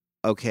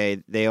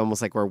 okay, they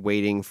almost like were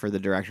waiting for the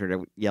director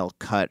to yell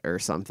cut or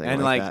something.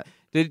 and like like,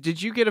 that.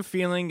 did you get a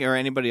feeling, or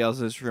anybody else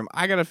in this room?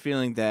 I got a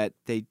feeling that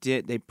they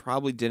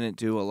probably didn't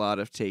do a lot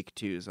of take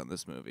 2s on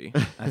this movie.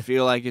 I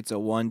feel like it's a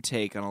one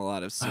take on a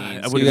lot of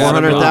scenes. I would-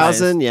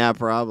 400,000? Yeah,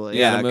 probably.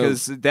 Yeah,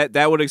 because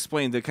that would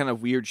explain the kind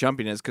of weird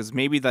jumpiness. Because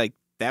maybe like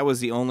that was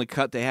the only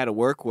cut they had to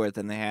work with,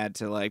 and they had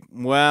to like,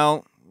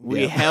 well,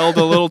 we held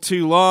a little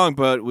too long,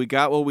 but we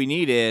got what we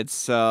needed.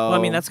 So Well, I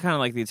mean, that's kind of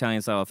like the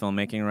Italian style of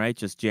filmmaking, right?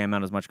 Just jam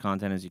out as much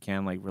content as you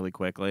can, like really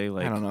quickly.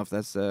 Like I don't know if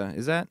that's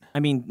is that. I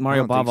mean,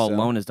 Mario don't think Bava so.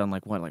 alone has done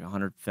like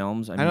 100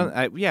 films. I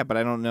mean, Yeah, but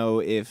I don't know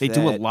if they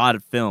do a that- lot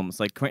of films.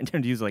 Like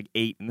Quentin Tarantino's like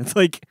 8, and it's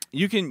like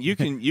You can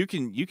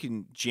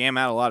jam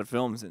out a lot of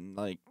films and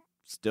like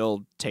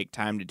still take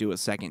time to do a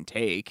second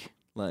take.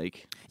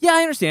 Like yeah,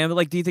 I understand. But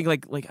like, do you think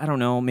like I don't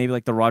know, maybe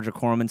like the Roger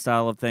Corman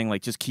style of thing,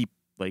 like just keep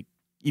like.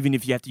 Even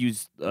if you have to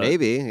use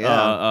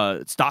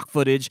stock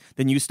footage,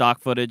 then use stock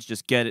footage.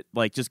 Just get it,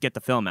 just get the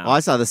film out. Well, I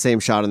saw the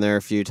same shot in there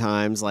a few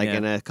times, like Yeah.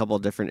 in a couple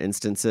of different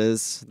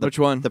instances. Which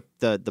one?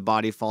 The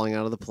body falling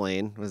out of the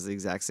plane was the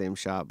exact same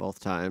shot both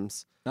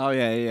times. oh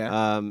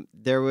yeah.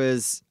 There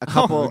was a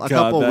couple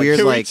God, that- weird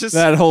Can we like just-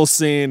 That whole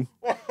scene,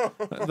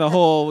 the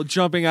whole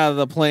jumping out of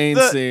the plane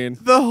scene.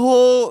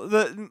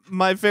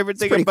 My favorite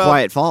thing pretty about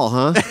quiet fall,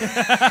 huh?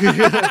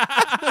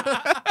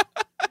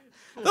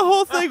 the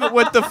whole thing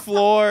with the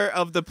floor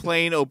of the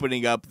plane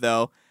opening up,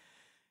 though.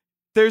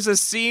 There's a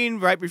scene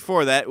right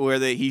before that where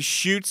he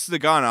shoots the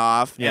gun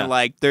off, Yeah. and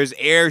like there's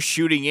air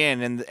shooting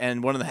in,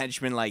 and one of the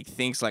henchmen like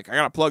thinks like I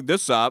gotta plug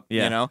this up,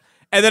 Yeah. you know.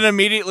 And then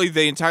immediately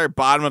the entire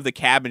bottom of the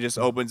cabin just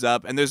opens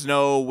up, and there's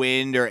no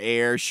wind or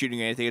air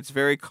shooting anything. It's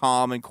very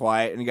calm and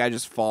quiet, and the guy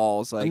just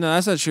falls. Like, No,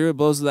 that's not true. It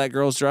blows that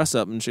girl's dress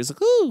up, and she's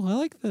like, "Ooh, I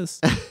like this."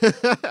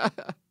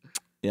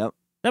 yep,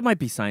 That might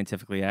be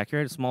scientifically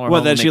accurate. A smaller What,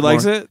 hole that would she make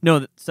likes more- it? No,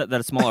 that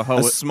a smaller a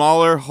hole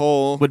smaller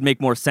hole. would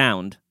make more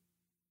sound.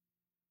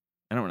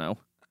 I don't know.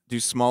 Do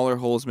smaller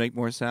holes make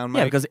more sound, Mike?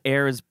 Yeah, because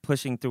air is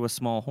pushing through a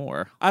small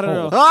hole. I don't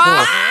know.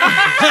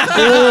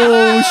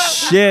 Oh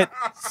shit!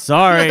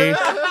 Sorry.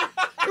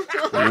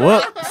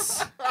 Whoops.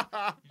 Just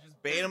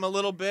bait him a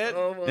little bit.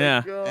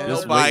 Yeah, And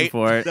just he'll waiting bite.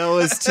 for it. That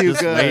was too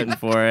Just good. waiting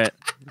for it.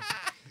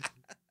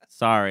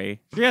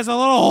 Sorry. She has a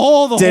little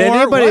hole. The Did whore.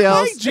 anybody What?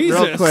 else Like, Jesus.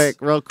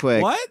 real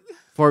quick What?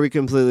 before we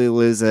completely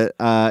lose it?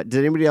 Did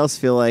anybody else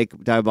feel like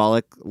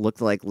Diabolik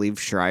looked like Liev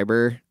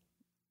Schreiber?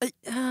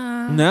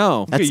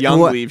 No. Like a young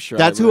who Liev Schreiber.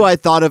 That's who I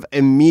thought of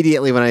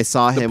immediately when I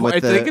saw him with I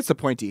the. think it's the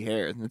pointy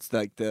hair. It's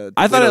like the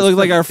I thought it looked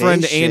like our face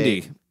friend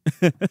shape.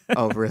 Andy.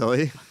 Oh,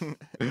 really?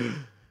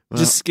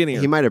 Just skinnier.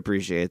 He might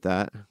appreciate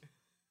that.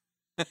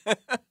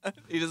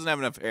 he doesn't have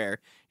enough hair.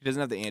 He doesn't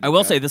have the Andy. I will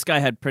cut. say this guy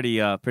had pretty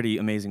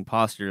amazing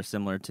posture,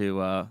 similar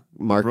to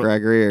Mark Ro-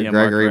 Gregory or yeah,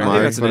 Mark Gregory Gregory. I think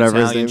Mark, that's an whatever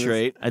his Italian name is.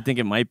 trait. I think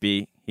it might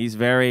be. He's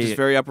very, Just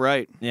very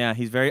upright. yeah.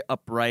 He's very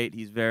upright.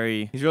 He's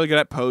very He's really good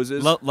at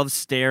poses. loves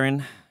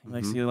staring.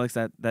 He likes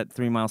that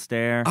 3 mile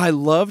stare. I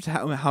loved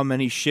how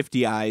many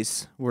shifty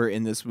eyes were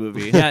in this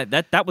movie. Yeah,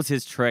 that was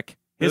his trick.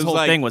 It His was whole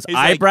like- thing was he's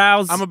like,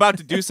 eyebrows. I'm about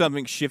to do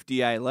something.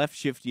 Shifty eye left,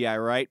 shifty eye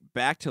right,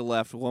 back to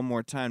left one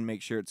more time.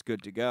 Make sure it's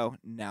good to go.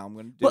 Now I'm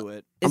going to do Well,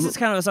 it. This is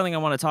kind of something I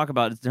want to talk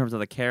about in terms of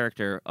the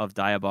character of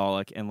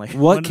Diabolik and like What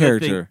one of the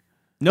character?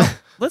 No,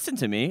 listen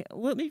to me. I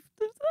want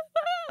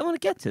to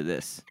get to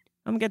this.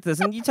 I'm gonna get to this,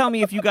 and you tell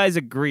me if you guys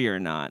agree or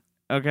not.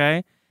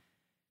 Okay?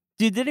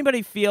 Did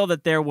anybody feel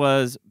that there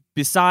was,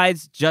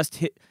 besides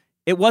just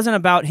it wasn't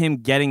about him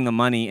getting the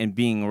money and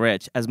being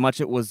rich as much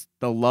it was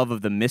the love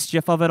of the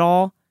mischief of it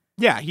all.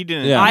 Yeah, he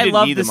didn't. Yeah. I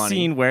love need the money.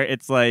 scene where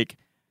it's like,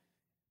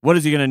 what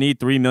is he going to need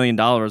 $3 million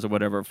or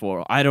whatever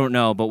for? I don't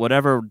know, but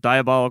whatever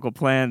diabolical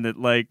plan that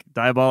like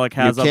Diabolik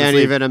has, You can't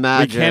obviously, even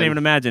imagine. We can't even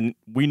imagine.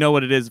 We know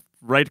what it is.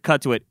 Right,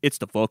 cut to it. It's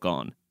the fuck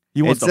on.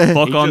 He wants It's to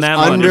fuck he on just that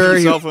under- money.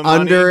 himself with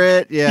Under money.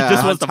 it, yeah. He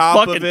just On wants to top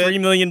fucking of it. $3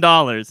 million.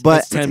 But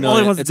It's 10 all he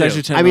million. wants to It's do.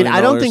 actually $10 I mean, million.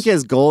 I don't think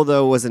his goal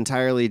though was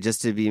entirely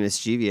just to be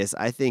mischievous.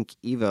 I think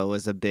Evo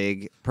was a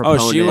big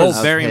proponent. she was.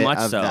 of Very hi- much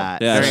of so.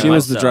 that. Yeah, Very she much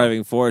was the so.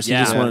 driving force. He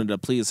just Yeah. wanted to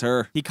please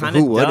her. He kind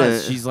Who of does.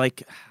 wouldn't? She's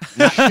like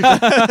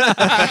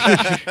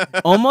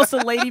almost a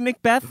Lady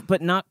Macbeth,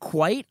 but not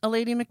quite a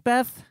Lady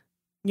Macbeth.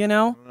 You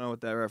know, I don't know what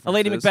that reference a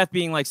Lady is. Macbeth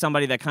being like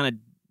somebody that kind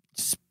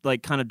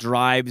of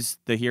drives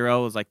the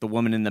hero, is like the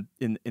woman in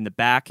the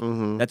back.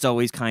 Mhm. That's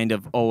always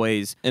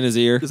In his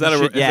ear. Is that a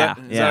Should- is yeah,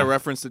 that yeah. a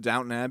reference to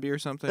Downton Abbey or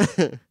something?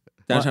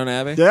 Downtown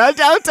Abbey. Yeah,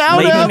 downtown.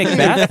 Lady Abbey.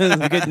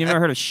 Macbeth. You never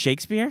heard of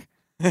Shakespeare?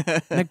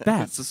 Macbeth.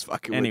 That's just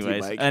fucking with you,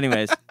 Mike.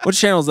 Anyways, What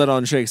channel is that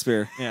on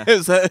Shakespeare? yeah.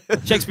 Is that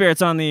Shakespeare.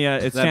 It's on the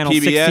it's that channel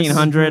PBS?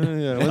 1600.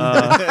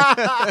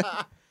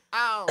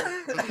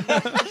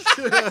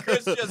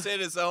 Chris just hit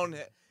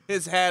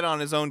his head on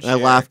his own chair. I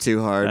laughed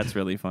too hard. That's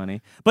really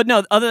funny. But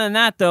no, other than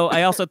that, though,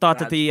 I also thought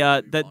that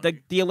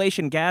the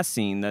elation gas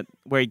scene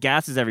where he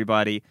gasses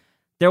everybody,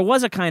 there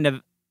was a kind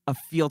of a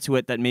feel to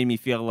it that made me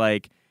feel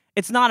like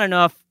it's not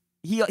enough.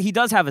 He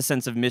does have a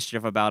sense of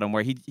mischief about him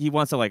where he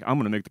wants to like, I'm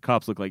going to make the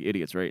cops look like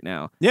idiots right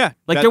now. Yeah,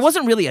 Like there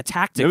wasn't really a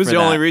tactic. It was for the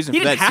that. only reason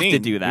he for didn't that have scene. to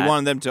do that. He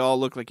wanted them to all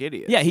look like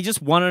idiots. Yeah, he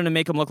just wanted to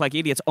make them look like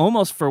idiots,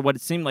 almost for what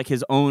it seemed like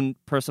his own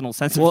personal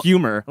sense of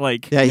humor.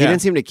 Like, yeah, he didn't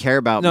seem to care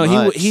about. No,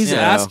 much, he's so.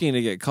 asking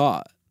to get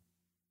caught.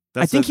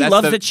 I think he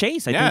loves the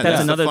chase. I think that's that's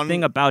the another fun-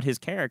 thing about his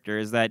character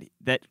is that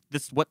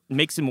this what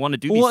makes him want to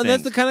do these Well, and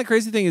things. that's the kind of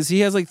crazy thing is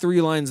he has like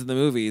 3 lines in the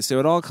movie, so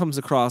it all comes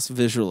across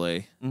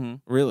visually,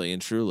 really and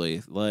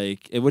truly,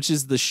 like which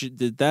is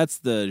that's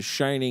the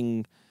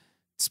shining,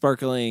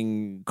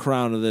 sparkling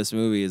crown of this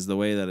movie is the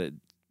way that it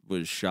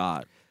was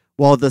shot.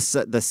 Well, the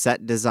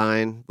set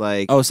design,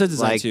 like set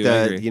design like too. I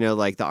agree.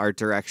 like the art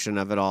direction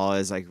of it all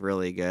is like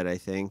really good. I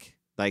think,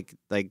 like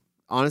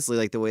honestly,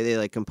 like the way they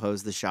like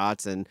compose the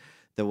shots and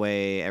the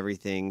way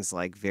everything's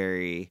like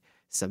very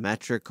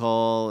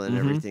symmetrical and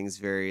everything's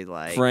very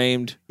like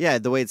framed. Yeah,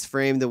 the way it's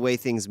framed, the way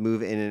things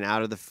move in and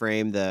out of the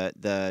frame,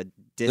 the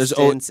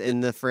distance in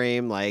the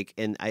frame, like,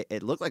 and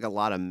it looked like a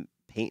lot of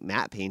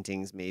matte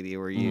paintings maybe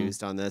were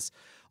used on this.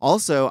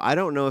 Also, I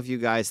don't know if you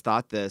guys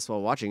thought this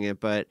while watching it,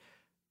 but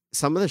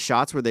some of the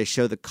shots where they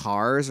show the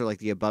cars or like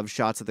the above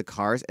shots of the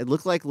cars, it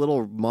looked like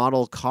little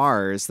model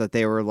cars that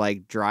they were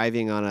like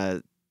driving on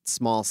a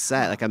small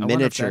set, like a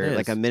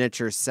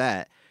miniature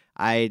set.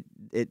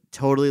 It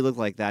totally looked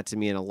like that to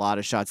me in a lot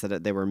of shots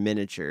that they were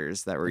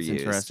miniatures that were That's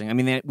used. interesting. I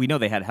mean, we know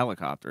they had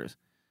helicopters.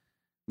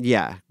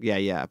 Yeah.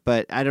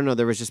 But I don't know.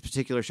 There was just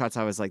particular shots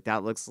I was like,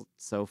 that looks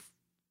so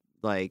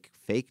like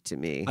fake to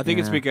me. I think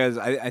it's because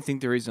I think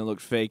the reason it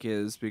looked fake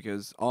is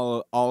because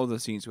all of the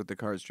scenes with the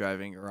cars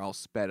driving are all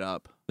sped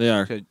up. They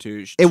are.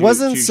 To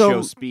wasn't so-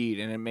 show speed,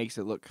 and it makes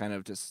it look kind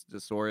of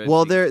disoriented.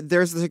 Well,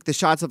 there's like the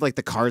shots of like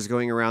the cars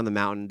going around the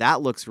mountain.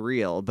 That looks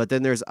real. But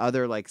then there's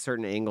other like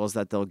certain angles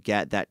that they'll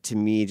get that to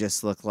me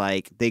just look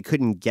like they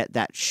couldn't get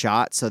that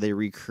shot, so they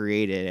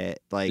recreated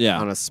it like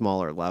on a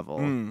smaller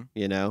level.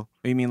 You know?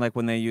 You mean like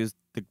when they used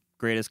the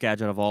greatest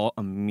gadget of all,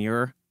 a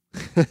mirror?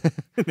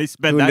 They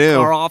sped Who that knew?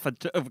 car off of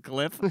a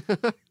cliff.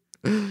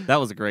 That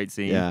was a great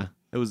scene. Yeah.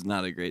 it was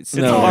not a great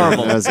scene. It's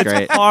horrible. That was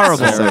great. It's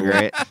horrible. So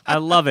great. I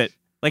love it.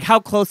 Like, how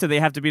close do they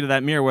have to be to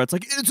that mirror where it's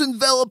like, it's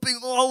enveloping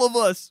all of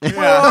us?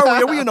 Where are we?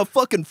 Are we in a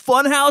fucking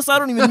fun house? I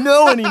don't even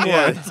know anymore.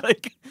 It's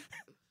like,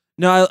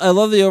 No, I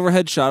love the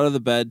overhead shot of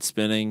the bed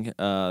spinning.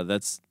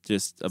 That's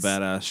just a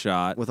badass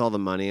shot. With all the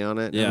money on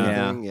it. And Yeah.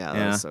 everything. Yeah.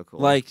 That was so cool.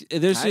 Like,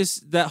 there's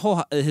just that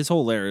his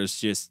whole lair is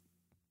just.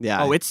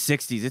 yeah. oh, it's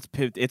 60s. It's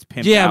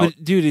pimped Yeah, out.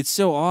 but dude, it's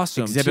so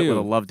awesome. Exhibit too. would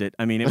have loved it.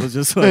 I mean, it was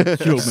just like, yo,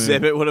 man.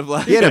 Exhibit would have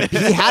liked he it.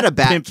 had a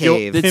bat Pimp your-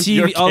 cave. The Pimp TV,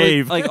 your all the,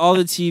 cave. like all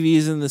the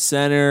TVs in the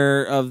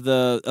center of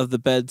the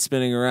bed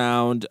spinning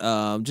around.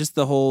 Just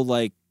the whole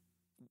like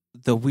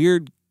the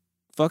weird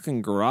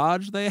fucking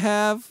garage they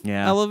have.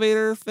 Yeah.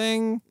 Elevator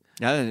thing.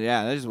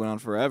 Yeah, that just went on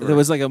forever. There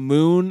was like a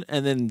moon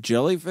and then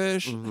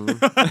jellyfish.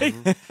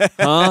 Mm-hmm.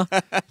 Huh?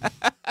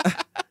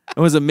 It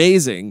was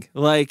amazing.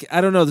 Like,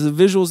 I don't know, the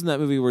visuals in that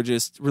movie were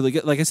just really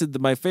good. Like I said,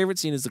 my favorite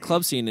scene is the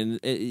club scene, and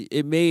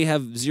it may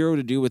have zero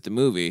to do with the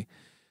movie,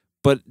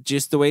 but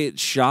just the way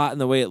it's shot and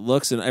the way it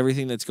looks and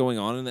everything that's going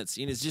on in that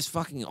scene is just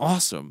fucking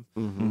awesome.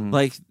 Mm-hmm.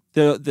 Like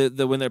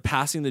the when they're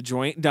passing the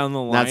joint down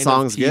the line. That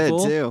song's of people,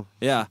 good too.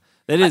 Yeah.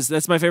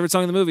 That's my favorite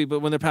song in the movie, but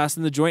when they're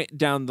passing the joint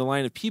down the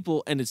line of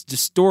people and it's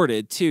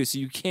distorted too, so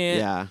you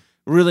can't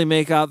really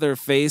make out their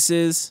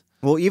faces.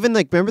 Well, even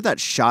like remember that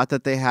shot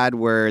that they had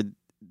where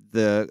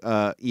the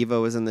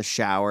Evo was in the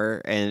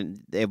shower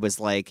and it was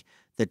like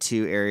the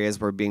two areas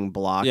were being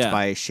blocked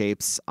by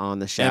shapes on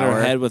the shower. And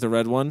her head with a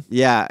red one.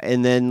 Yeah,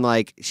 and then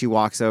like she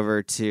walks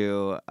over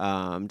to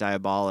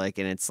Diabolik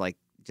and it's like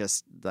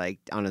just like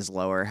on his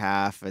lower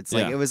half. It's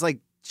like Yeah. it was like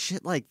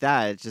shit like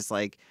that. It's just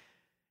like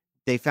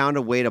they found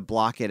a way to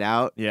block it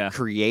out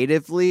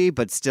creatively,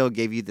 but still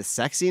gave you the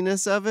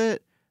sexiness of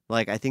it.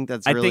 Like I think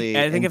that's really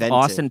I think if inventive.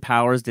 Austin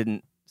Powers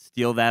didn't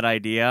steal that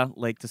idea,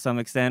 like to some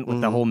extent, with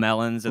the whole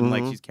melons and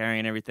like she's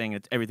carrying everything,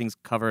 everything's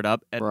covered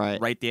up at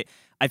right the.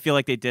 I feel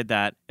like they did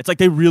that. It's like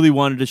they really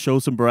wanted to show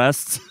some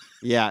breasts.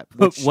 Yeah,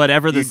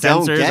 whatever the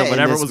censors or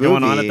whatever was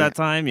going on at that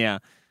time. Yeah,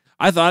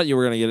 I thought you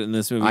were gonna get it in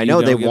this movie. I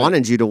know they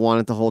wanted you to want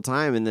it the whole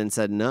time, and then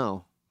said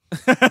no.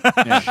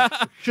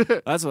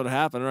 That's what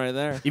happened right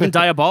there. Even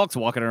Diabolik's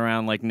walking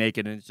around like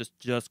naked and it's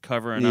just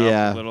covering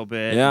up a little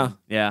bit. Yeah,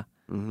 yeah.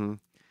 Mm-hmm.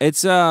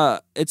 It's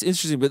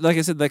interesting, but like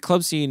I said, that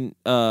club scene,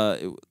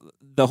 the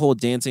whole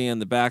dancing in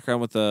the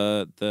background with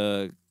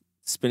the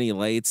spinny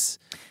lights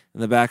in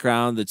the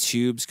background, the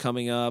tubes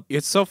coming up.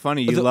 It's so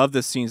funny. You love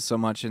this scene so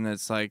much, and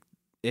it's like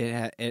it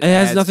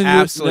has nothing to do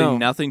with- absolutely no,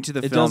 nothing to the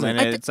it film, doesn't.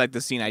 and it's like the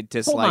scene I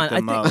dislike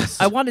the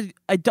most.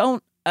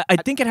 I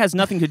think it has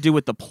nothing to do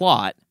with the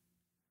plot,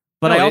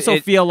 but No, I also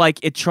it- feel like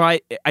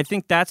I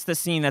think that's the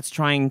scene that's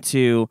trying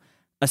to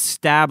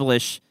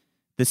establish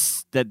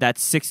that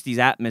 60s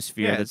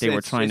atmosphere that they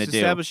were trying to do.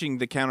 Establishing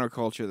the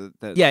counterculture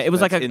that Yeah, it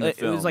was like that's in the it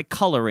film. was like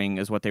coloring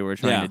is what they were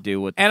trying to do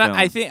with the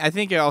And film. I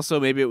think it also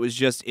maybe it was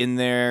just in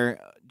there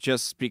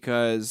just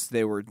because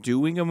they were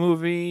doing a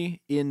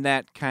movie in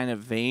that kind of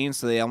vein,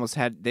 so they almost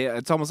had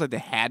it's almost like they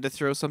had to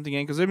throw something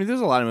in, because I mean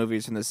there's a lot of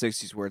movies from the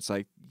 60s where it's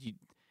like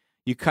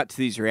you cut to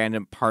these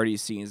random party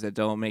scenes that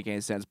don't make any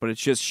sense, but it's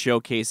just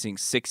showcasing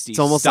 60s It's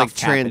almost stuff like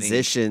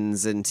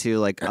transitions into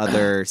like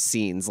other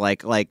scenes,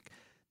 like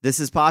this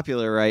is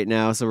popular right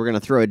now, so we're gonna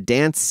throw a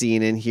dance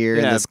scene in here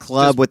in this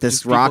club with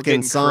this people rocking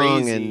getting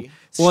song crazy. and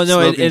Well,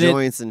 no, smoking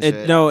joints and shit.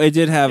 it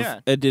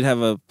did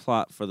have a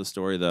plot for the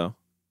story though.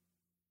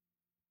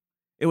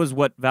 It was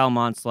what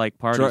Valmont's like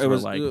parties It were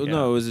was like.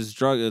 no, it was his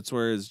drug. It's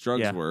where his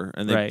drugs were,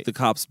 and the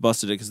cops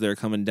busted it because they were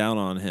coming down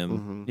on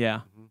him.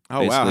 Yeah.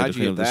 Oh wow, basically how'd to you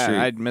clean get up the that? street.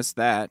 I'd missed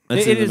that.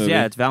 That's It in the is, movie.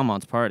 yeah. It's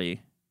Valmont's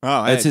party.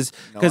 Oh, It's his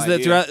because no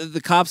idea. the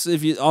cops,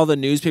 all the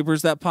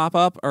newspapers that pop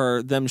up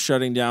are them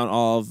shutting down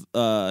all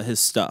of his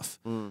stuff,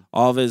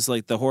 all of his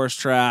like the horse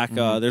track.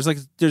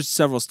 There's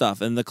several stuff,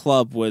 and the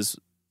club was.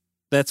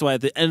 That's why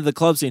at the end of the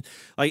club scene,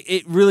 like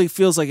it really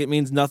feels like it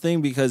means nothing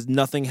because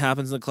nothing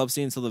happens in the club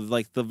scene until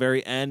the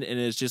very end, and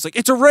it's just like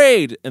it's a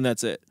raid, and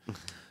that's it.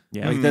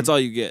 Yeah, like that's all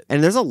you get.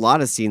 And there's a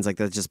lot of scenes like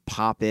that just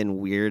pop in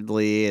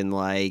weirdly, and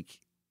like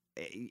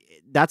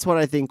that's what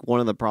I think one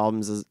of the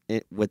problems is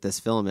with this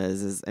film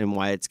is and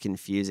why it's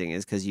confusing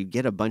is because you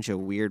get a bunch of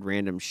weird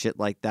random shit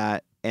like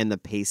that, and the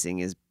pacing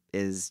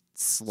is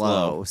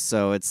slow.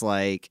 So it's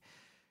like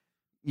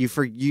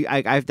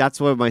that's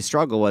what my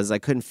struggle was. I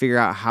couldn't figure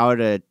out how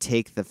to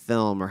take the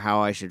film or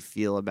how I should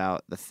feel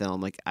about the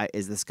film. Like,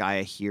 is this guy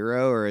a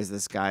hero or is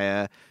this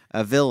guy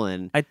a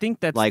villain? I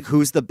think that's like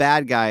who's the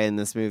bad guy in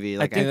this movie?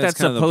 Like, I think that's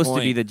supposed to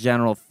be the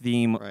general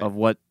theme of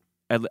what,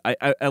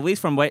 at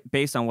least from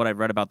based on what I've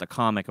read about the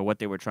comic or what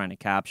they were trying to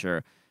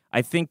capture.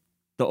 I think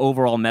the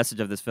overall message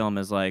of this film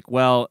is like,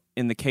 well,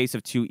 in the case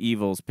of two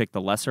evils, pick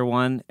the lesser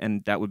one,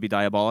 and that would be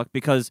Diabolik,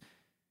 because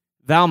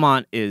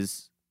Valmont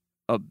is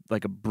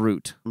like a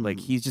brute. Like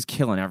he's just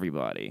killing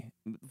everybody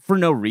for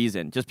no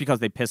reason, just because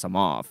they piss him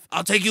off.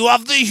 I'll take you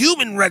off the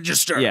human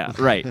register. Yeah,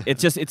 right.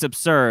 It's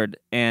absurd,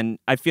 and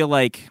I feel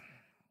like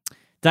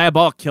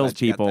Diabolik kills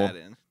Glad you got people. that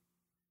in.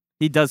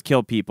 He does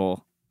kill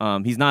people.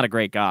 He's not a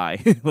great guy.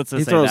 Let's just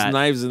He say throws that.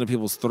 knives into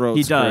people's throats.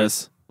 He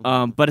does.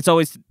 Chris. But it's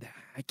always,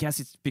 I guess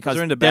it's because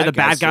They're they're, into the bad bad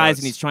guys' guys, throats.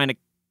 and he's trying to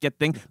get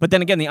things. But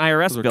then again, the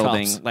IRS Those are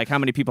building, cops. like how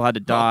many people had to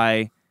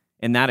die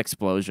in that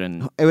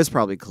explosion? it was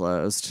probably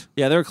closed.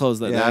 Yeah, they were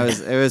closed that day. Yeah,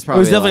 it was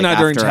probably definitely like not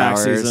during after tax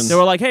hours. season. They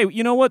were like, hey,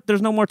 you know what?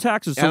 There's no more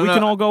taxes, I so don't we know.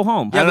 can all go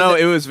home. I don't know.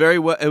 It was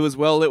it was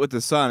well lit with the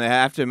sun. I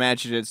have to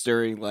imagine it's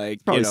during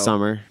like Probably you know,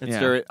 summer. It's Yeah.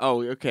 during.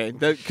 Oh, okay.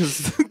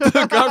 Because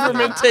the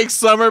government takes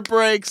summer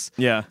breaks.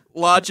 Yeah.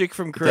 Logic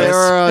from Chris. They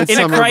were on In a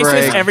summer crisis,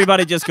 break.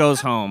 everybody just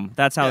goes home.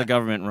 That's how the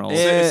government rolls.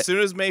 As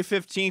soon as May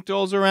 15th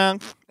rolls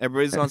around,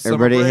 everybody's on summer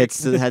Everybody break.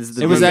 heads the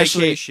It was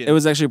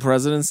beach. actually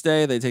President's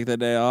Day. They take that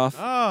day off.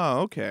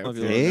 Oh, okay. A lot of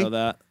people See? don't know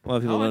that. A lot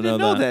of people Oh, I don't didn't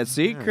know know that.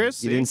 See,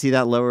 Chris? You didn't see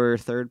that lower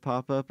third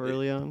pop up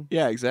early on?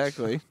 Yeah,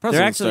 exactly. There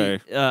President's actually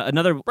Day.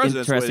 another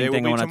President's Day interesting will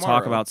thing I be want to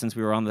talk tomorrow. about since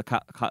we were on the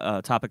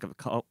topic of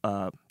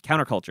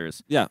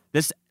countercultures. Yeah.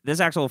 This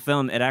actual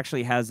film, it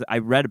actually has. I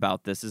read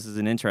about this. This is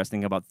an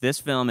interesting about this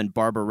film and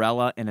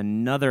Barbarella and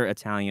another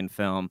Italian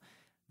film.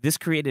 This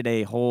created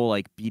a whole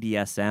like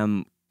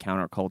BDSM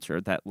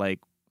counterculture that like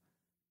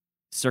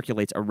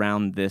circulates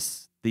around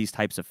these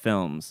types of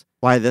films.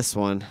 Why this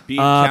one?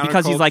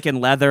 Because he's like in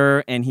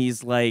leather and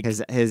he's like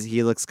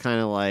He looks kind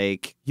of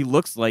like he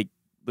looks like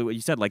what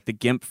you said, like the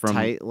gimp from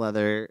tight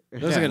leather.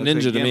 It looks Yeah, like a it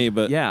looks ninja like to me, him.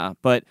 but Yeah,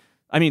 but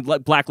I mean,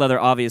 black leather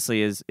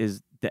obviously is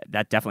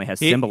that definitely has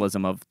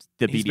symbolism of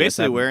the He's BDSM.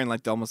 basically wearing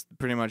like almost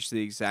pretty much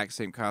the exact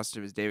same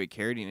costume as David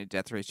Carradine at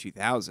Death Race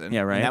 2000.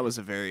 Yeah, right. And that was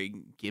a very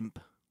gimp.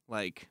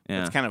 Like Yeah.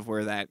 that's kind of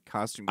where that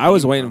costume. I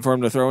was came waiting from. for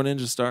him to throw a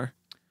ninja star.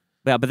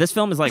 Yeah, but this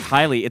film is like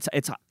highly. It's.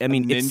 I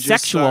mean, it's Ninja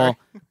sexual, star.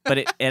 but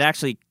it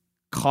actually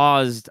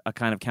caused a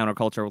kind of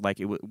counterculture, like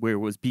where it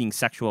was being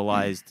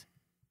sexualized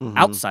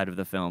outside of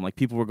the film. Like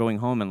people were going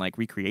home and like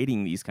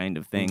recreating these kind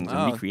of things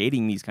and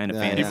recreating these kind of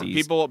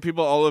fantasies.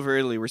 People all over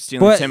Italy were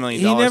stealing But $10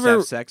 million he to never-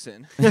 have sex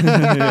in.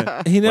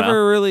 He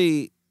never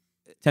really.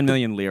 10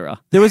 million lira.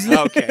 There was.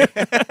 Okay.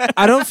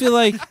 I don't feel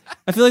like.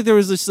 I feel like there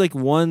was just like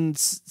one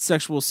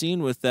sexual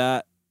scene with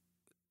that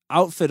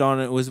outfit on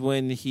it was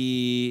when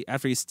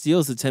after he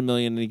steals the 10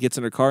 million and he gets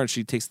in her car and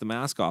she takes the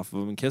mask off of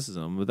him and kisses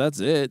him. But that's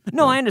it.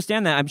 No, I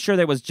understand that. I'm sure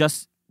there was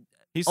just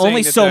He's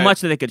only saying that so the-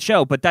 much that they could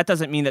show, but that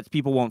doesn't mean that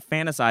people won't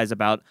fantasize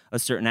about a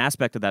certain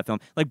aspect of that film.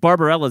 Like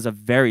Barbarella is a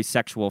very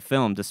sexual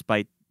film,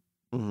 despite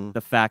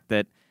the fact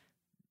that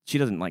she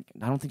doesn't like.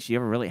 I don't think she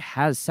ever really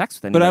has sex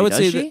with anybody. But I would does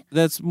say she?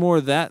 that's more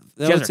that.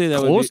 She I has would say her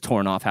that would clothes be.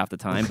 torn off half the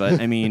time. But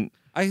I mean,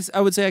 I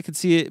would say I could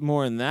see it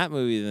more in that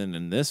movie than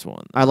in this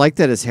one. I like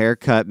that his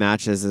haircut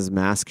matches his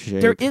mask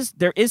shape.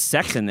 there is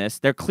sex in this.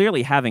 They're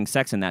clearly having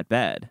sex in that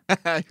bed.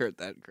 I heard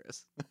that,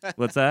 Chris.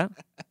 What's that?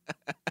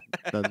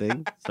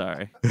 Nothing.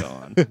 Sorry. Go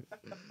on.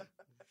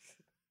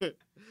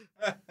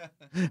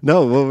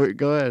 No,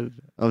 go ahead.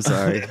 I'm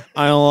sorry.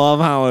 I love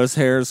how his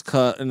hair's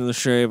cut into the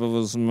shape of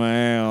his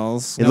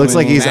mouth. It looks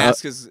like he's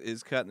mask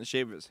is cut in the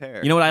shape of his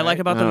hair. You know what I like right?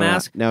 about I the don't know.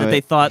 mask? No, that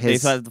they thought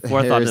his the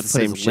forethought hair to is put the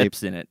his same shape.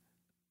 lips in it.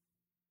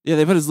 Yeah,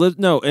 they put his lip.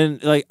 No,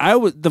 and like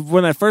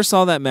when I first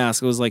saw that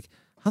mask, I was like,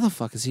 how the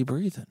fuck is he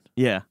breathing?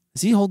 Yeah.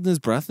 Is he holding his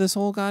breath this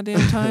whole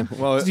goddamn time?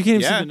 Well, 'Cause you can't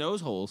even yeah. see the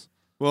nose holes.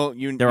 Well,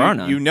 There are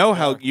none. You know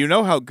how good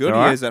There he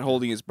are? is at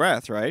holding his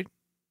breath, right?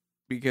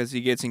 Because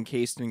he gets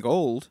encased in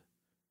gold.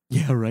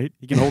 Yeah, right.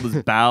 He can hold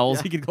his bowels.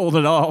 Yeah. He can hold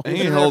it all. He He's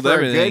can in there hold for a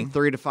everything. good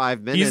 3 to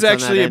 5 minutes. He's on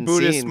actually that a end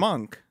Buddhist scene.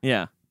 monk.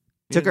 Yeah.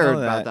 Took You her know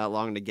about that. that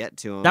long to get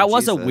to him. That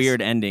was a Jesus.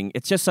 weird ending.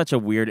 It's just such a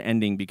weird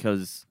ending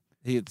because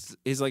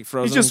He's like He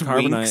frozen just in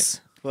carbonite.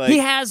 winks. Like, he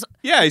has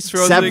yeah, he's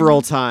frozen.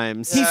 several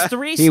times. he's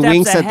 3 He steps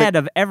winks at the- ahead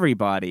of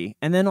everybody,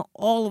 and then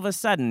all of a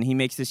sudden he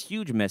makes this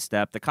huge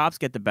misstep. The cops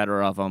get the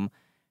better of him.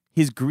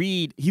 His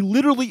greed. He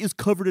literally is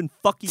covered in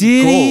fucking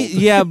Did gold.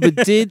 he? Yeah, but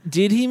did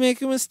he make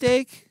a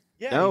mistake?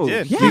 Yeah, No. he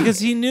did. Yeah. Because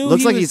he knew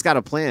Looks he like was, he's got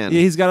a plan. Yeah,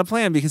 he's got a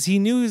plan because he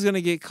knew he was going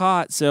to get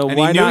caught. So And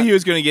why he knew not? he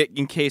was going to get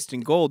encased in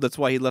gold. That's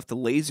why he left the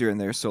laser in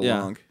there so Yeah.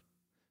 long.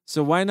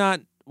 So why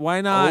not? Why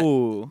not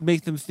Oh.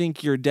 make them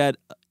think you're dead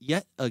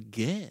yet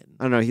again?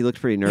 I don't know. He looked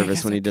pretty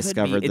nervous when he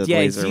discovered the Yeah, it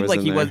laser seemed was like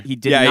in he there. was. He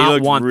did Yeah, he not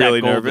looked want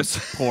really that gold nervous.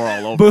 to pour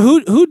all over. But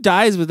who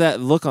dies with that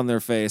look on their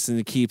face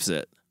and keeps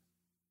it?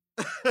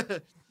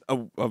 A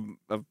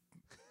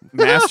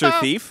master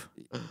thief?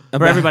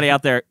 For everybody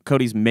out there,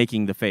 Cody's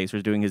making the face.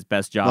 Or doing his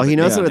best job. Well, he at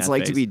knows making what it's that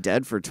like to face. be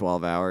dead for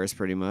 12 hours,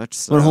 pretty much.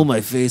 So. I'm gonna hold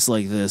my face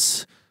like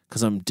this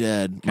because I'm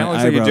dead. Kind My of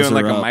looks like you're eyebrows doing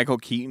like are a up. Michael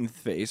Keaton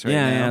face right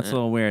Yeah, now. yeah, it's a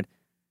little weird.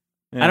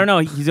 Yeah. I don't know.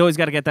 He's always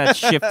got to get that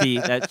shifty,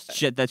 that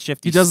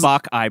shifty He does-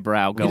 Spock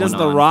eyebrow He going does on.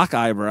 the rock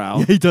eyebrow.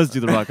 Yeah, he does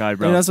do the rock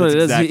eyebrow. I mean, that's what it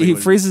is. exactly He what it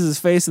is. freezes his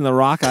face in the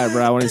rock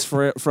eyebrow when he's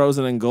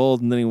frozen in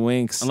gold, and then he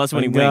winks. Unless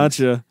when he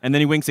gotcha. winks, and then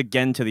he winks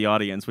again to the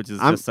audience, which is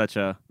just such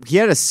a. He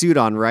had a suit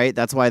on, right?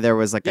 That's why there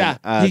was like Yeah,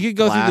 a he could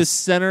go through the glass-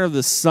 center of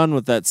the sun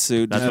with that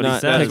suit. That's Did what he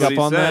not said. pick That's up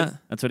what on he said. that.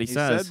 That's what he He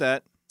says. said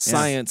that.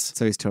 Science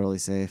So he's totally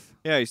safe.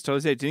 Yeah, he's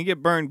totally safe. Didn't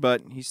get burned,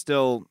 but he's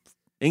still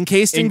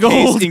encased in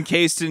gold.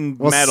 encased in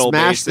Well, metal.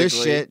 smash basically.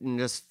 this shit and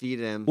just feed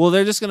him. Well,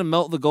 they're just gonna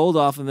melt the gold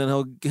off, and then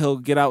he'll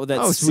get out with that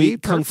Oh, sweet see?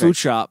 kung fu Perfect.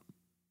 chop.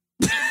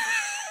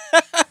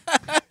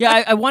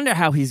 Yeah, I wonder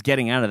how he's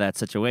getting out of that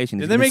situation.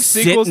 Did He's they gonna make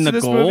sit sequels in to the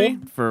this gold movie?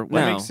 for? Did they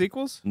No. make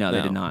sequels? No, they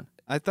No. did not.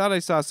 I thought I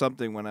saw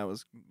something when I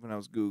was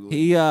googling.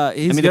 He's I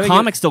mean, the gonna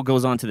comic still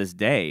goes on to this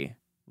day.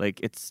 Like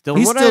it's still.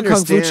 He's what I still kung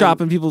fu understand-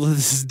 chopping people to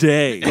this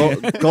day.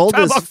 Gold Talk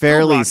is about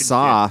fairly rock and shit.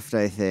 soft,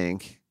 I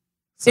think.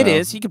 It So-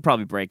 is. He could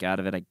probably break out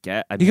of it. I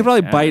get. He could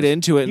probably bite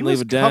into it He and was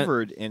leave a dent.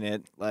 covered in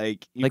it.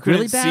 Like you Like, couldn't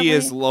really see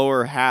his badly?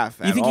 lower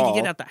half at You think he all.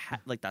 could get out the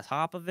the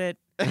top of it?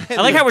 I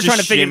like how we're trying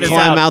to figure this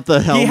Climb out the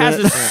He has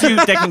a helmet.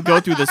 suit that can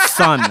go through the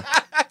sun.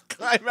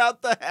 climb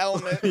out the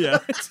helmet? Yeah,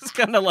 it's just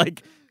kind of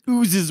like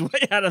oozes way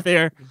out of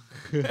there.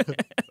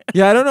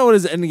 Yeah, I don't know what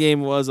his end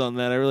game was on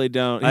that. I really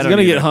don't. I He's don't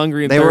gonna get either.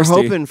 hungry and They were thirsty.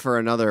 hoping for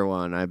another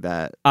one, I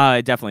bet.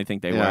 I definitely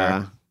think they Yeah.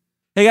 were.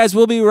 Hey guys,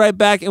 we'll be right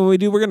back, and when we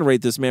do, we're gonna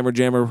rate this Mammer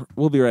Jammer.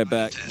 We'll be right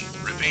back.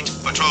 Repeat,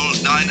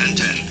 patrols 9 and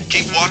 10.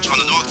 Keep watch on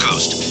the north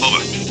coast.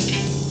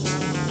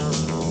 Over.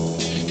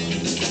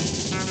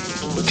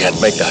 We can't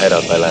make the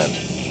hideout by land.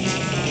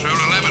 Patrol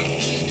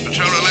 11.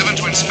 Patrol 11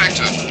 to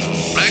Inspector.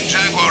 Black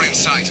Jaguar in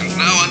sight and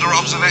now under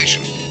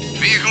observation.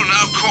 Vehicle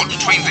now caught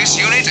between this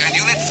unit and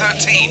Unit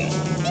 13.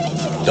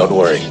 Don't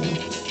worry.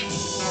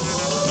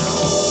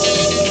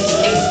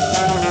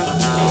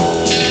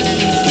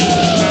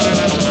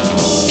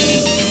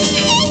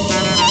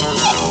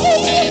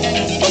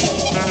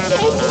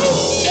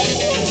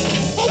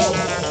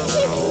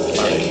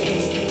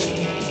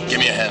 Give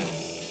me a hand.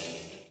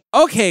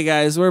 Okay,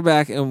 guys, we're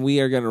back, and we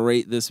are gonna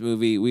rate this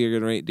movie. We are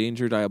gonna rate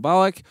Danger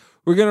Diabolik.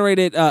 We're gonna rate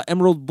it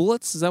Emerald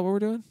Bullets. Is that what we're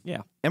doing?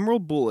 Yeah.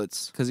 Emerald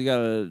bullets. Because you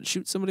gotta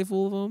shoot somebody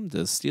full of them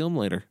to steal them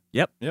later.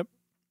 Yep. Yep.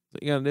 That's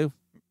what you gotta do.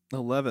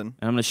 11. And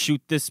I'm going to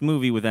shoot this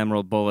movie with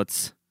emerald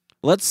bullets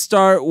Let's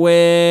start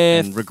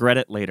with. and regret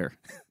it later.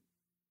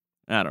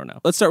 I don't know.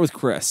 Let's start with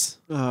Chris.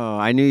 Oh,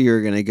 I knew you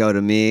were gonna go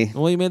to me.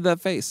 Well, you made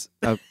that face.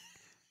 I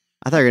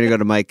thought you were gonna go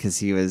to Mike because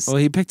he was Well,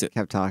 he picked it.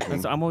 kept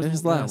talking. I'm always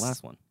His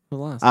last one. The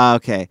last.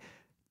 Okay.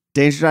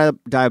 Danger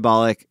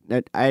Diabolik.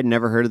 I had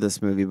never heard of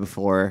this movie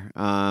before,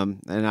 and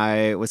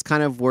I was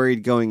kind of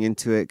worried going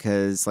into it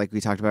because, like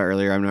we talked about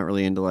earlier, I'm not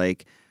really into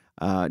like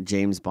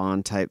James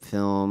Bond type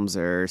films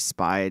or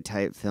spy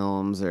type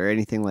films or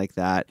anything like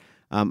that.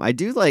 I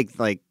do like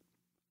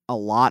a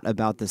lot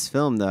about this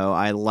film, though.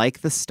 I like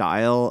the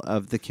style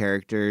of the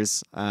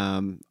characters.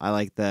 I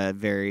like the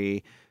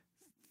very,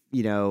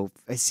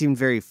 it seemed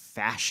very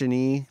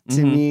fashiony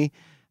to me.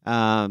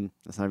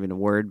 That's not even a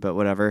word, but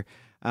whatever.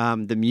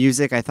 The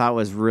music I thought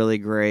was really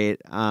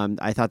great.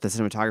 I thought the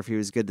cinematography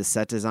was good. The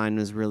set design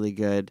was really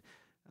good.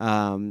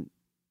 The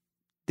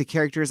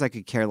characters I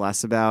could care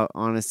less about,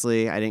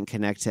 honestly. I didn't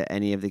connect to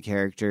any of the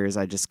characters.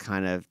 I just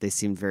they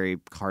seemed very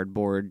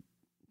cardboard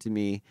to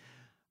me.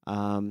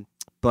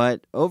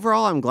 But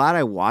overall, I'm glad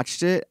I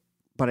watched it,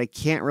 but I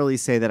can't really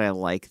say that I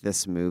like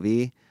this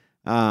movie.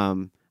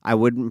 I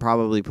wouldn't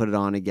probably put it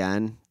on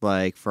again,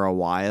 like for a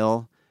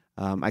while.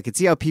 I could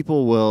see how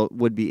people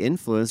would be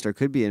influenced or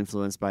could be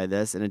influenced by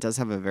this, and it does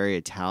have a very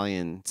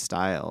Italian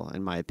style,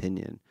 in my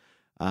opinion.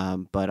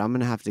 But I'm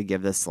gonna have to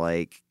give this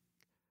I'm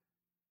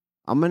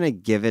gonna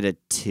give it a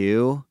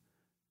 2.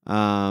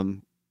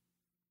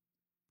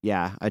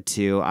 Yeah, a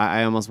 2.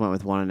 I almost went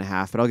with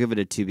 1.5, but I'll give it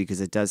a 2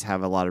 because it does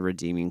have a lot of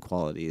redeeming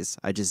qualities.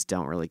 I just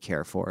don't really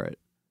care for it.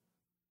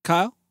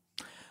 Kyle?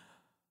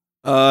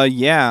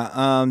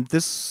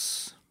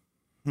 This.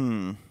 I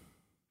don't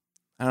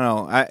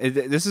know.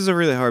 This is a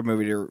really hard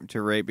movie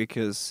to rate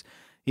because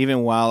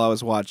even while I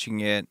was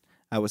watching it,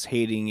 I was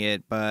hating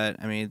it. But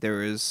I mean, there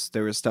was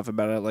stuff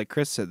about it, like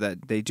Chris said,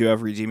 that they do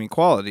have redeeming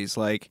qualities.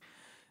 Like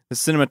the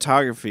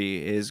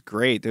cinematography is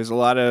great. There's a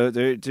lot of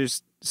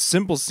there's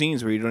simple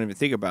scenes where you don't even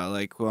think about it.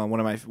 Like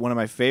one of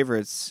my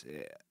favorites,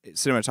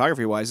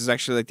 cinematography wise, is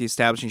actually like the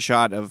establishing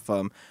shot of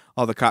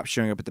all the cops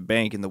showing up at the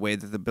bank and the way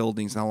that the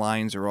buildings and the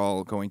lines are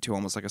all going to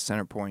almost like a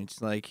center point.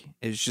 Like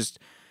it was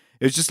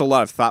just a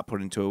lot of thought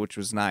put into it, which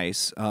was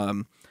nice.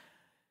 To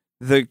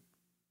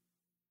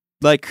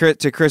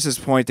Chris's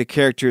point, the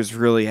characters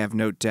really have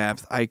no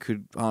depth. I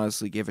could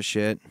honestly give a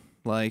shit.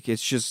 Like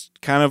it's just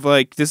kind of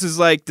like this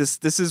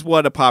is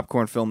what a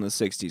popcorn film in the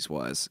 60s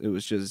was. It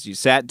was just you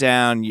sat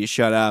down, you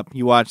shut up,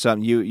 you watched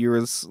something, you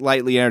were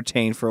slightly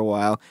entertained for a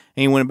while,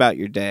 and you went about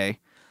your day.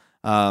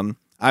 I'm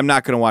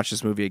not going to watch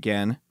this movie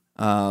again.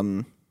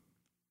 Probably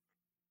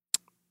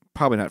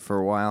not for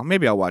a while.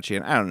 Maybe I'll watch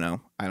it. I don't know.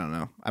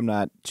 I'm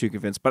not too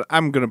convinced, but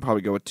I'm going to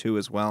probably go with 2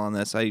 as well on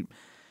this. I'm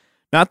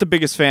not the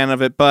biggest fan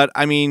of it, but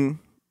I mean,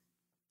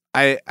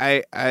 I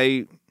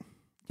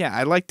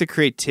like the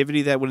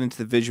creativity that went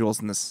into the visuals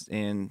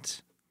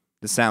and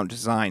the sound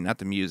design, not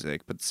the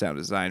music, but the sound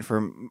design.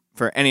 For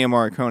Ennio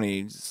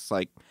Morricone, it's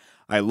like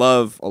I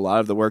love a lot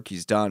of the work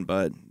he's done,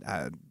 but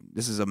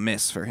this is a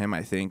miss for him,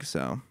 I think.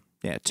 So,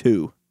 yeah,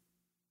 2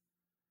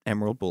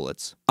 emerald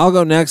bullets. I'll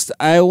go next.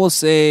 I will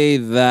say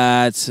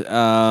that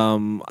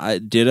I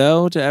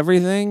ditto to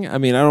everything. I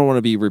mean, I don't want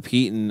to be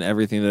repeating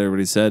everything that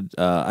everybody said.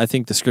 I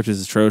think the script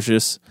is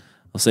atrocious.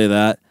 I'll say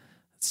that.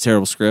 It's a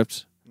terrible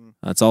script.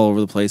 It's all over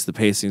the place. The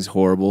pacing's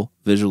horrible.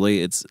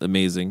 Visually, it's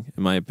amazing,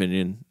 in my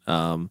opinion.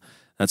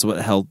 That's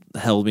what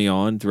held me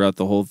on throughout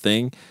the whole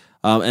thing.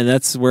 And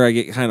that's where I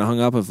get kind of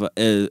hung up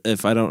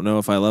if I don't know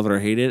if I love it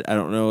or hate it. I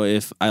don't know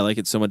if I like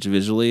it so much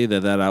visually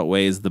that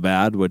outweighs the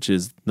bad, which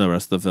is the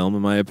rest of the film,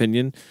 in my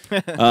opinion.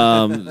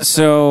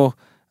 So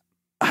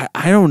I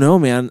don't know,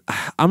 man.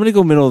 I'm going to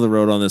go middle of the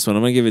road on this one.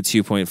 I'm going to give it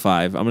 2.5.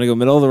 I'm going to go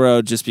middle of the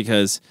road just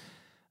because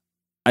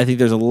I think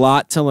there's a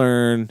lot to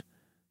learn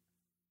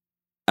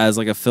as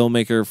like a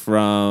filmmaker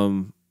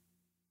from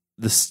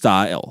the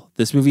style.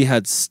 This movie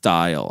had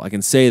style. I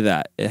can say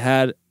that. It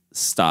had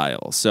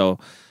style. So,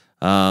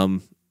 yeah,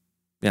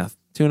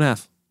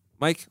 2.5.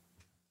 Mike?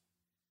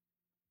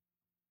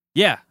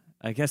 Yeah,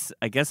 I guess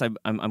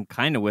I'm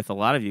kind of with a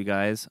lot of you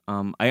guys.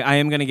 I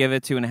am going to give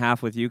it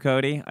 2.5 with you,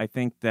 Cody. I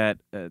think that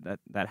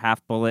that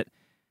half bullet,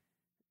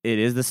 it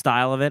is the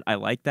style of it. I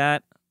like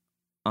that.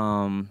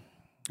 Would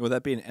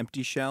that be an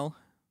empty shell?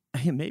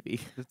 Maybe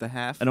Just the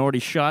half, an already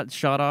shot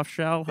off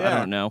shell. Yeah. I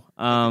don't know.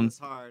 It's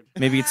hard.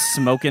 Maybe it's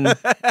smoking.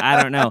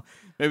 I don't know.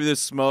 Maybe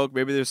there's smoke.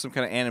 Maybe there's some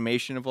kind of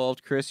animation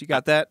involved. Chris, you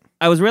got that?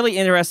 I was really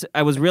interested.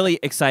 I was really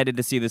excited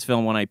to see this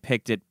film when I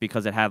picked it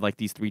because it had like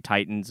these 3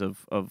 titans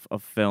of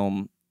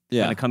film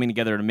kind of coming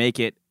together to make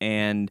it.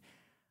 And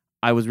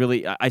I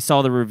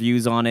saw the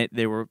reviews on it.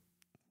 They were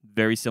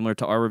very similar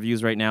to our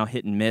reviews right now,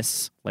 hit and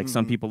miss. Like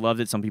some people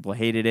loved it, some people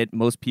hated it.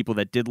 Most people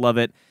that did love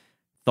it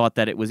thought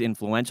that it was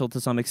influential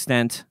to some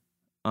extent.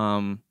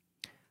 I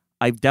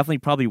definitely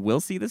probably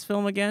will see this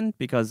film again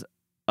because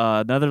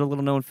another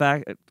little known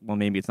fact, well,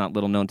 maybe it's not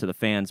little known to the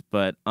fans,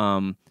 but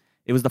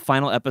it was the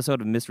final episode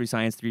of Mystery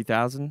Science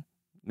 3000,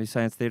 Mystery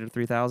Science Theater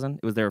 3000.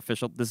 It was their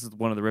official, this is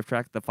one of the riff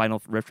track, the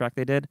final riff track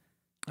they did.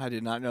 I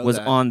did not know was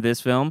that. on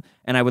this film,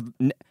 and I would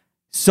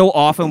so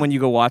often when you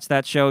go watch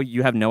that show,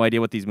 you have no idea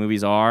what these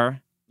movies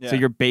are, so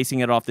you're basing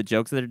it off the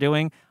jokes that they're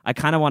doing. I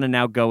kind of want to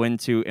now go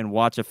into and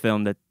watch a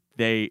film that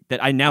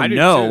I now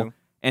know too.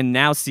 and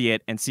now see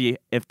it and see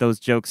if those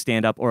jokes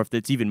stand up or if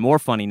it's even more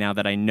funny now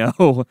that I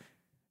know.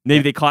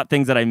 Maybe they caught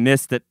things that I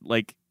missed that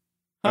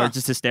are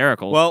just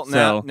hysterical. Well, now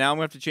so, I'm going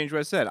to have to change what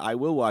I said. I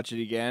will watch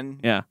it again.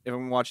 Yeah. If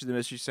I'm watching the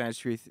Mystery Science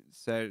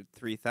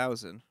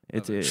 3000.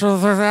 It's I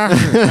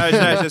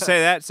should say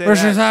that. Say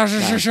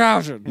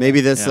that. Maybe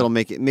it'll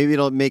make it. Maybe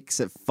it'll makes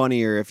it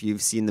funnier if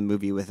you've seen the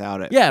movie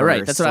without it. Yeah, first.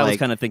 right. That's what I was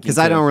kind of thinking. Because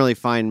I don't really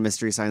find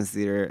Mystery Science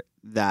Theater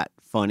that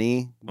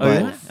funny.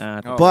 But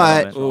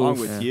but what's wrong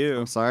with you?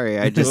 I'm sorry,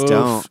 I just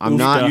don't. I'm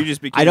not. You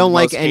just became I don't the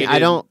like most any. I hated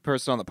don't.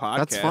 person on the podcast.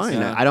 That's fine.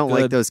 Yeah, I don't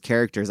like good. those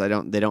characters. They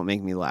don't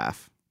make me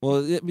laugh.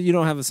 Well, you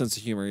don't have a sense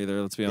of humor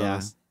either. Let's be Yeah.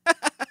 honest.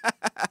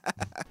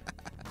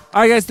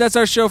 All right, guys, that's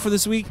our show for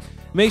this week.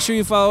 Make sure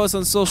you follow us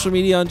on social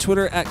media on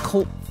Twitter at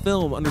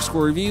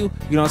 @cultfilm_review. You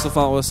can also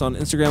follow us on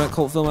Instagram at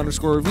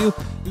 @cultfilm_review.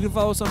 You can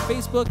follow us on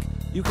Facebook.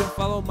 You can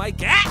follow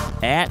Mike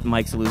at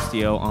Mike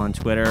Salustio on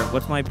Twitter.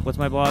 What's my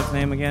blog's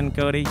name again,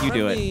 Cody? You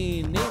do it.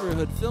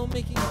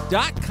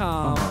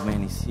 neighborhoodfilmmaking.com. Oh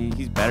man,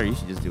 he's better. You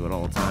should just do it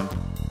all the time.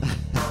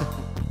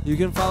 You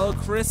can follow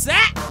Chris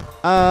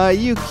at.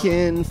 You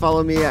can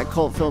follow me at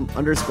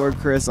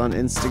 @cultfilm_Chris on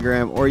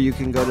Instagram, or you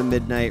can go to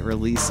Midnight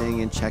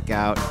Releasing and check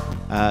out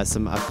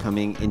some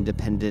upcoming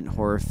independent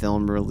horror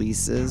film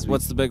releases.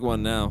 What's the big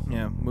one now?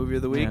 Yeah, movie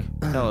of the week.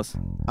 Yeah. Tell us.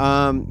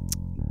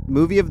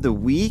 Movie of the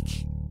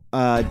week?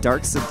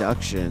 Dark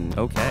Seduction.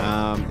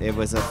 Okay. It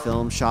was a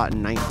film shot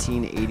in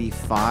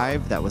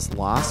 1985 that was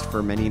lost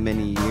for many,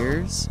 many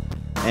years.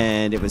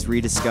 And it was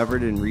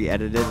rediscovered and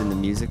re-edited, and the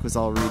music was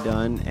all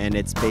redone. And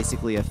it's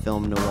basically a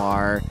film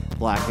noir,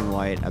 black and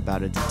white,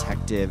 about a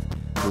detective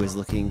who is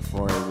looking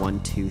for a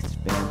one-toothed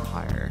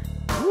vampire.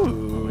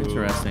 Ooh,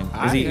 interesting.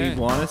 I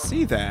want to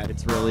see that.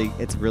 It's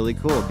really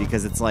cool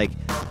because it's like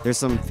there's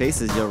some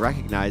faces you'll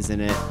recognize in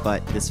it,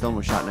 but this film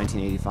was shot in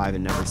 1985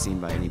 and never seen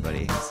by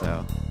anybody.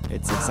 So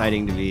it's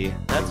exciting to be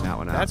putting that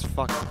one out. That's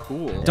fucking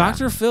cool. Yeah.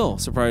 Dr. Phil,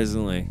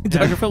 surprisingly.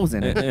 Dr. Phil was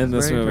in it. In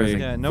this Very movie. impressive.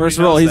 Yeah, nobody First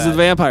of all, knows he's that. a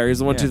vampire.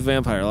 He's a one-toothed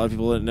vampire. A lot of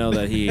people didn't know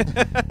that he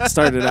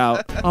started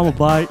out. I'm gonna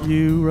bite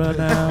you right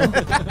now. I'm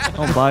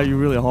gonna bite you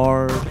really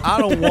hard. I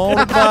don't want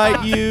to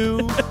bite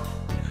you.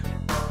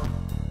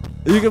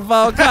 You can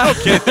follow Kyle.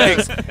 Okay,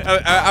 thanks.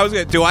 I was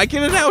gonna. Do I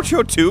get an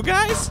outro too,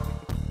 guys?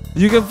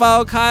 You can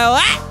follow Kyle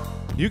at.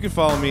 You can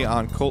follow me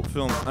on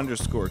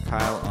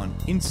cultfilm_Kyle on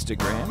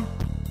Instagram.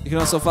 You can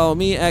also follow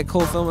me at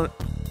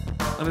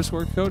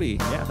cultfilm_Cody.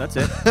 Yeah, that's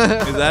it.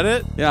 Is that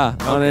it? Yeah,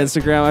 on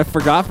Instagram. I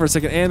forgot for a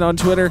second. And on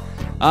Twitter.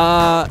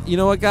 You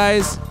know what,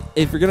 guys?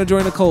 If you're going to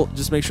join a cult,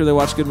 just make sure they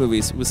watch good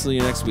movies. We'll see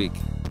you next week.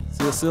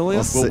 See you,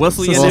 Celia? We'll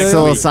whistle you We'll next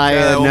still week. see you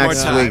one more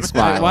next time. week's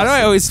spot. Why do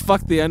I always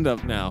fuck the end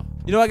up now?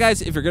 You know what,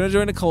 guys? If you're going to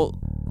join a cult,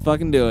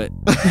 fucking do it.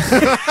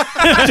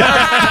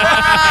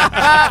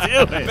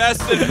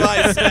 Best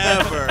advice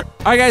ever.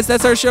 All right, guys,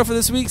 that's our show for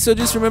this week. So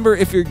just remember,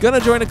 if you're going to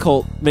join a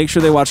cult, make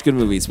sure they watch good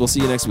movies. We'll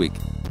see you next week.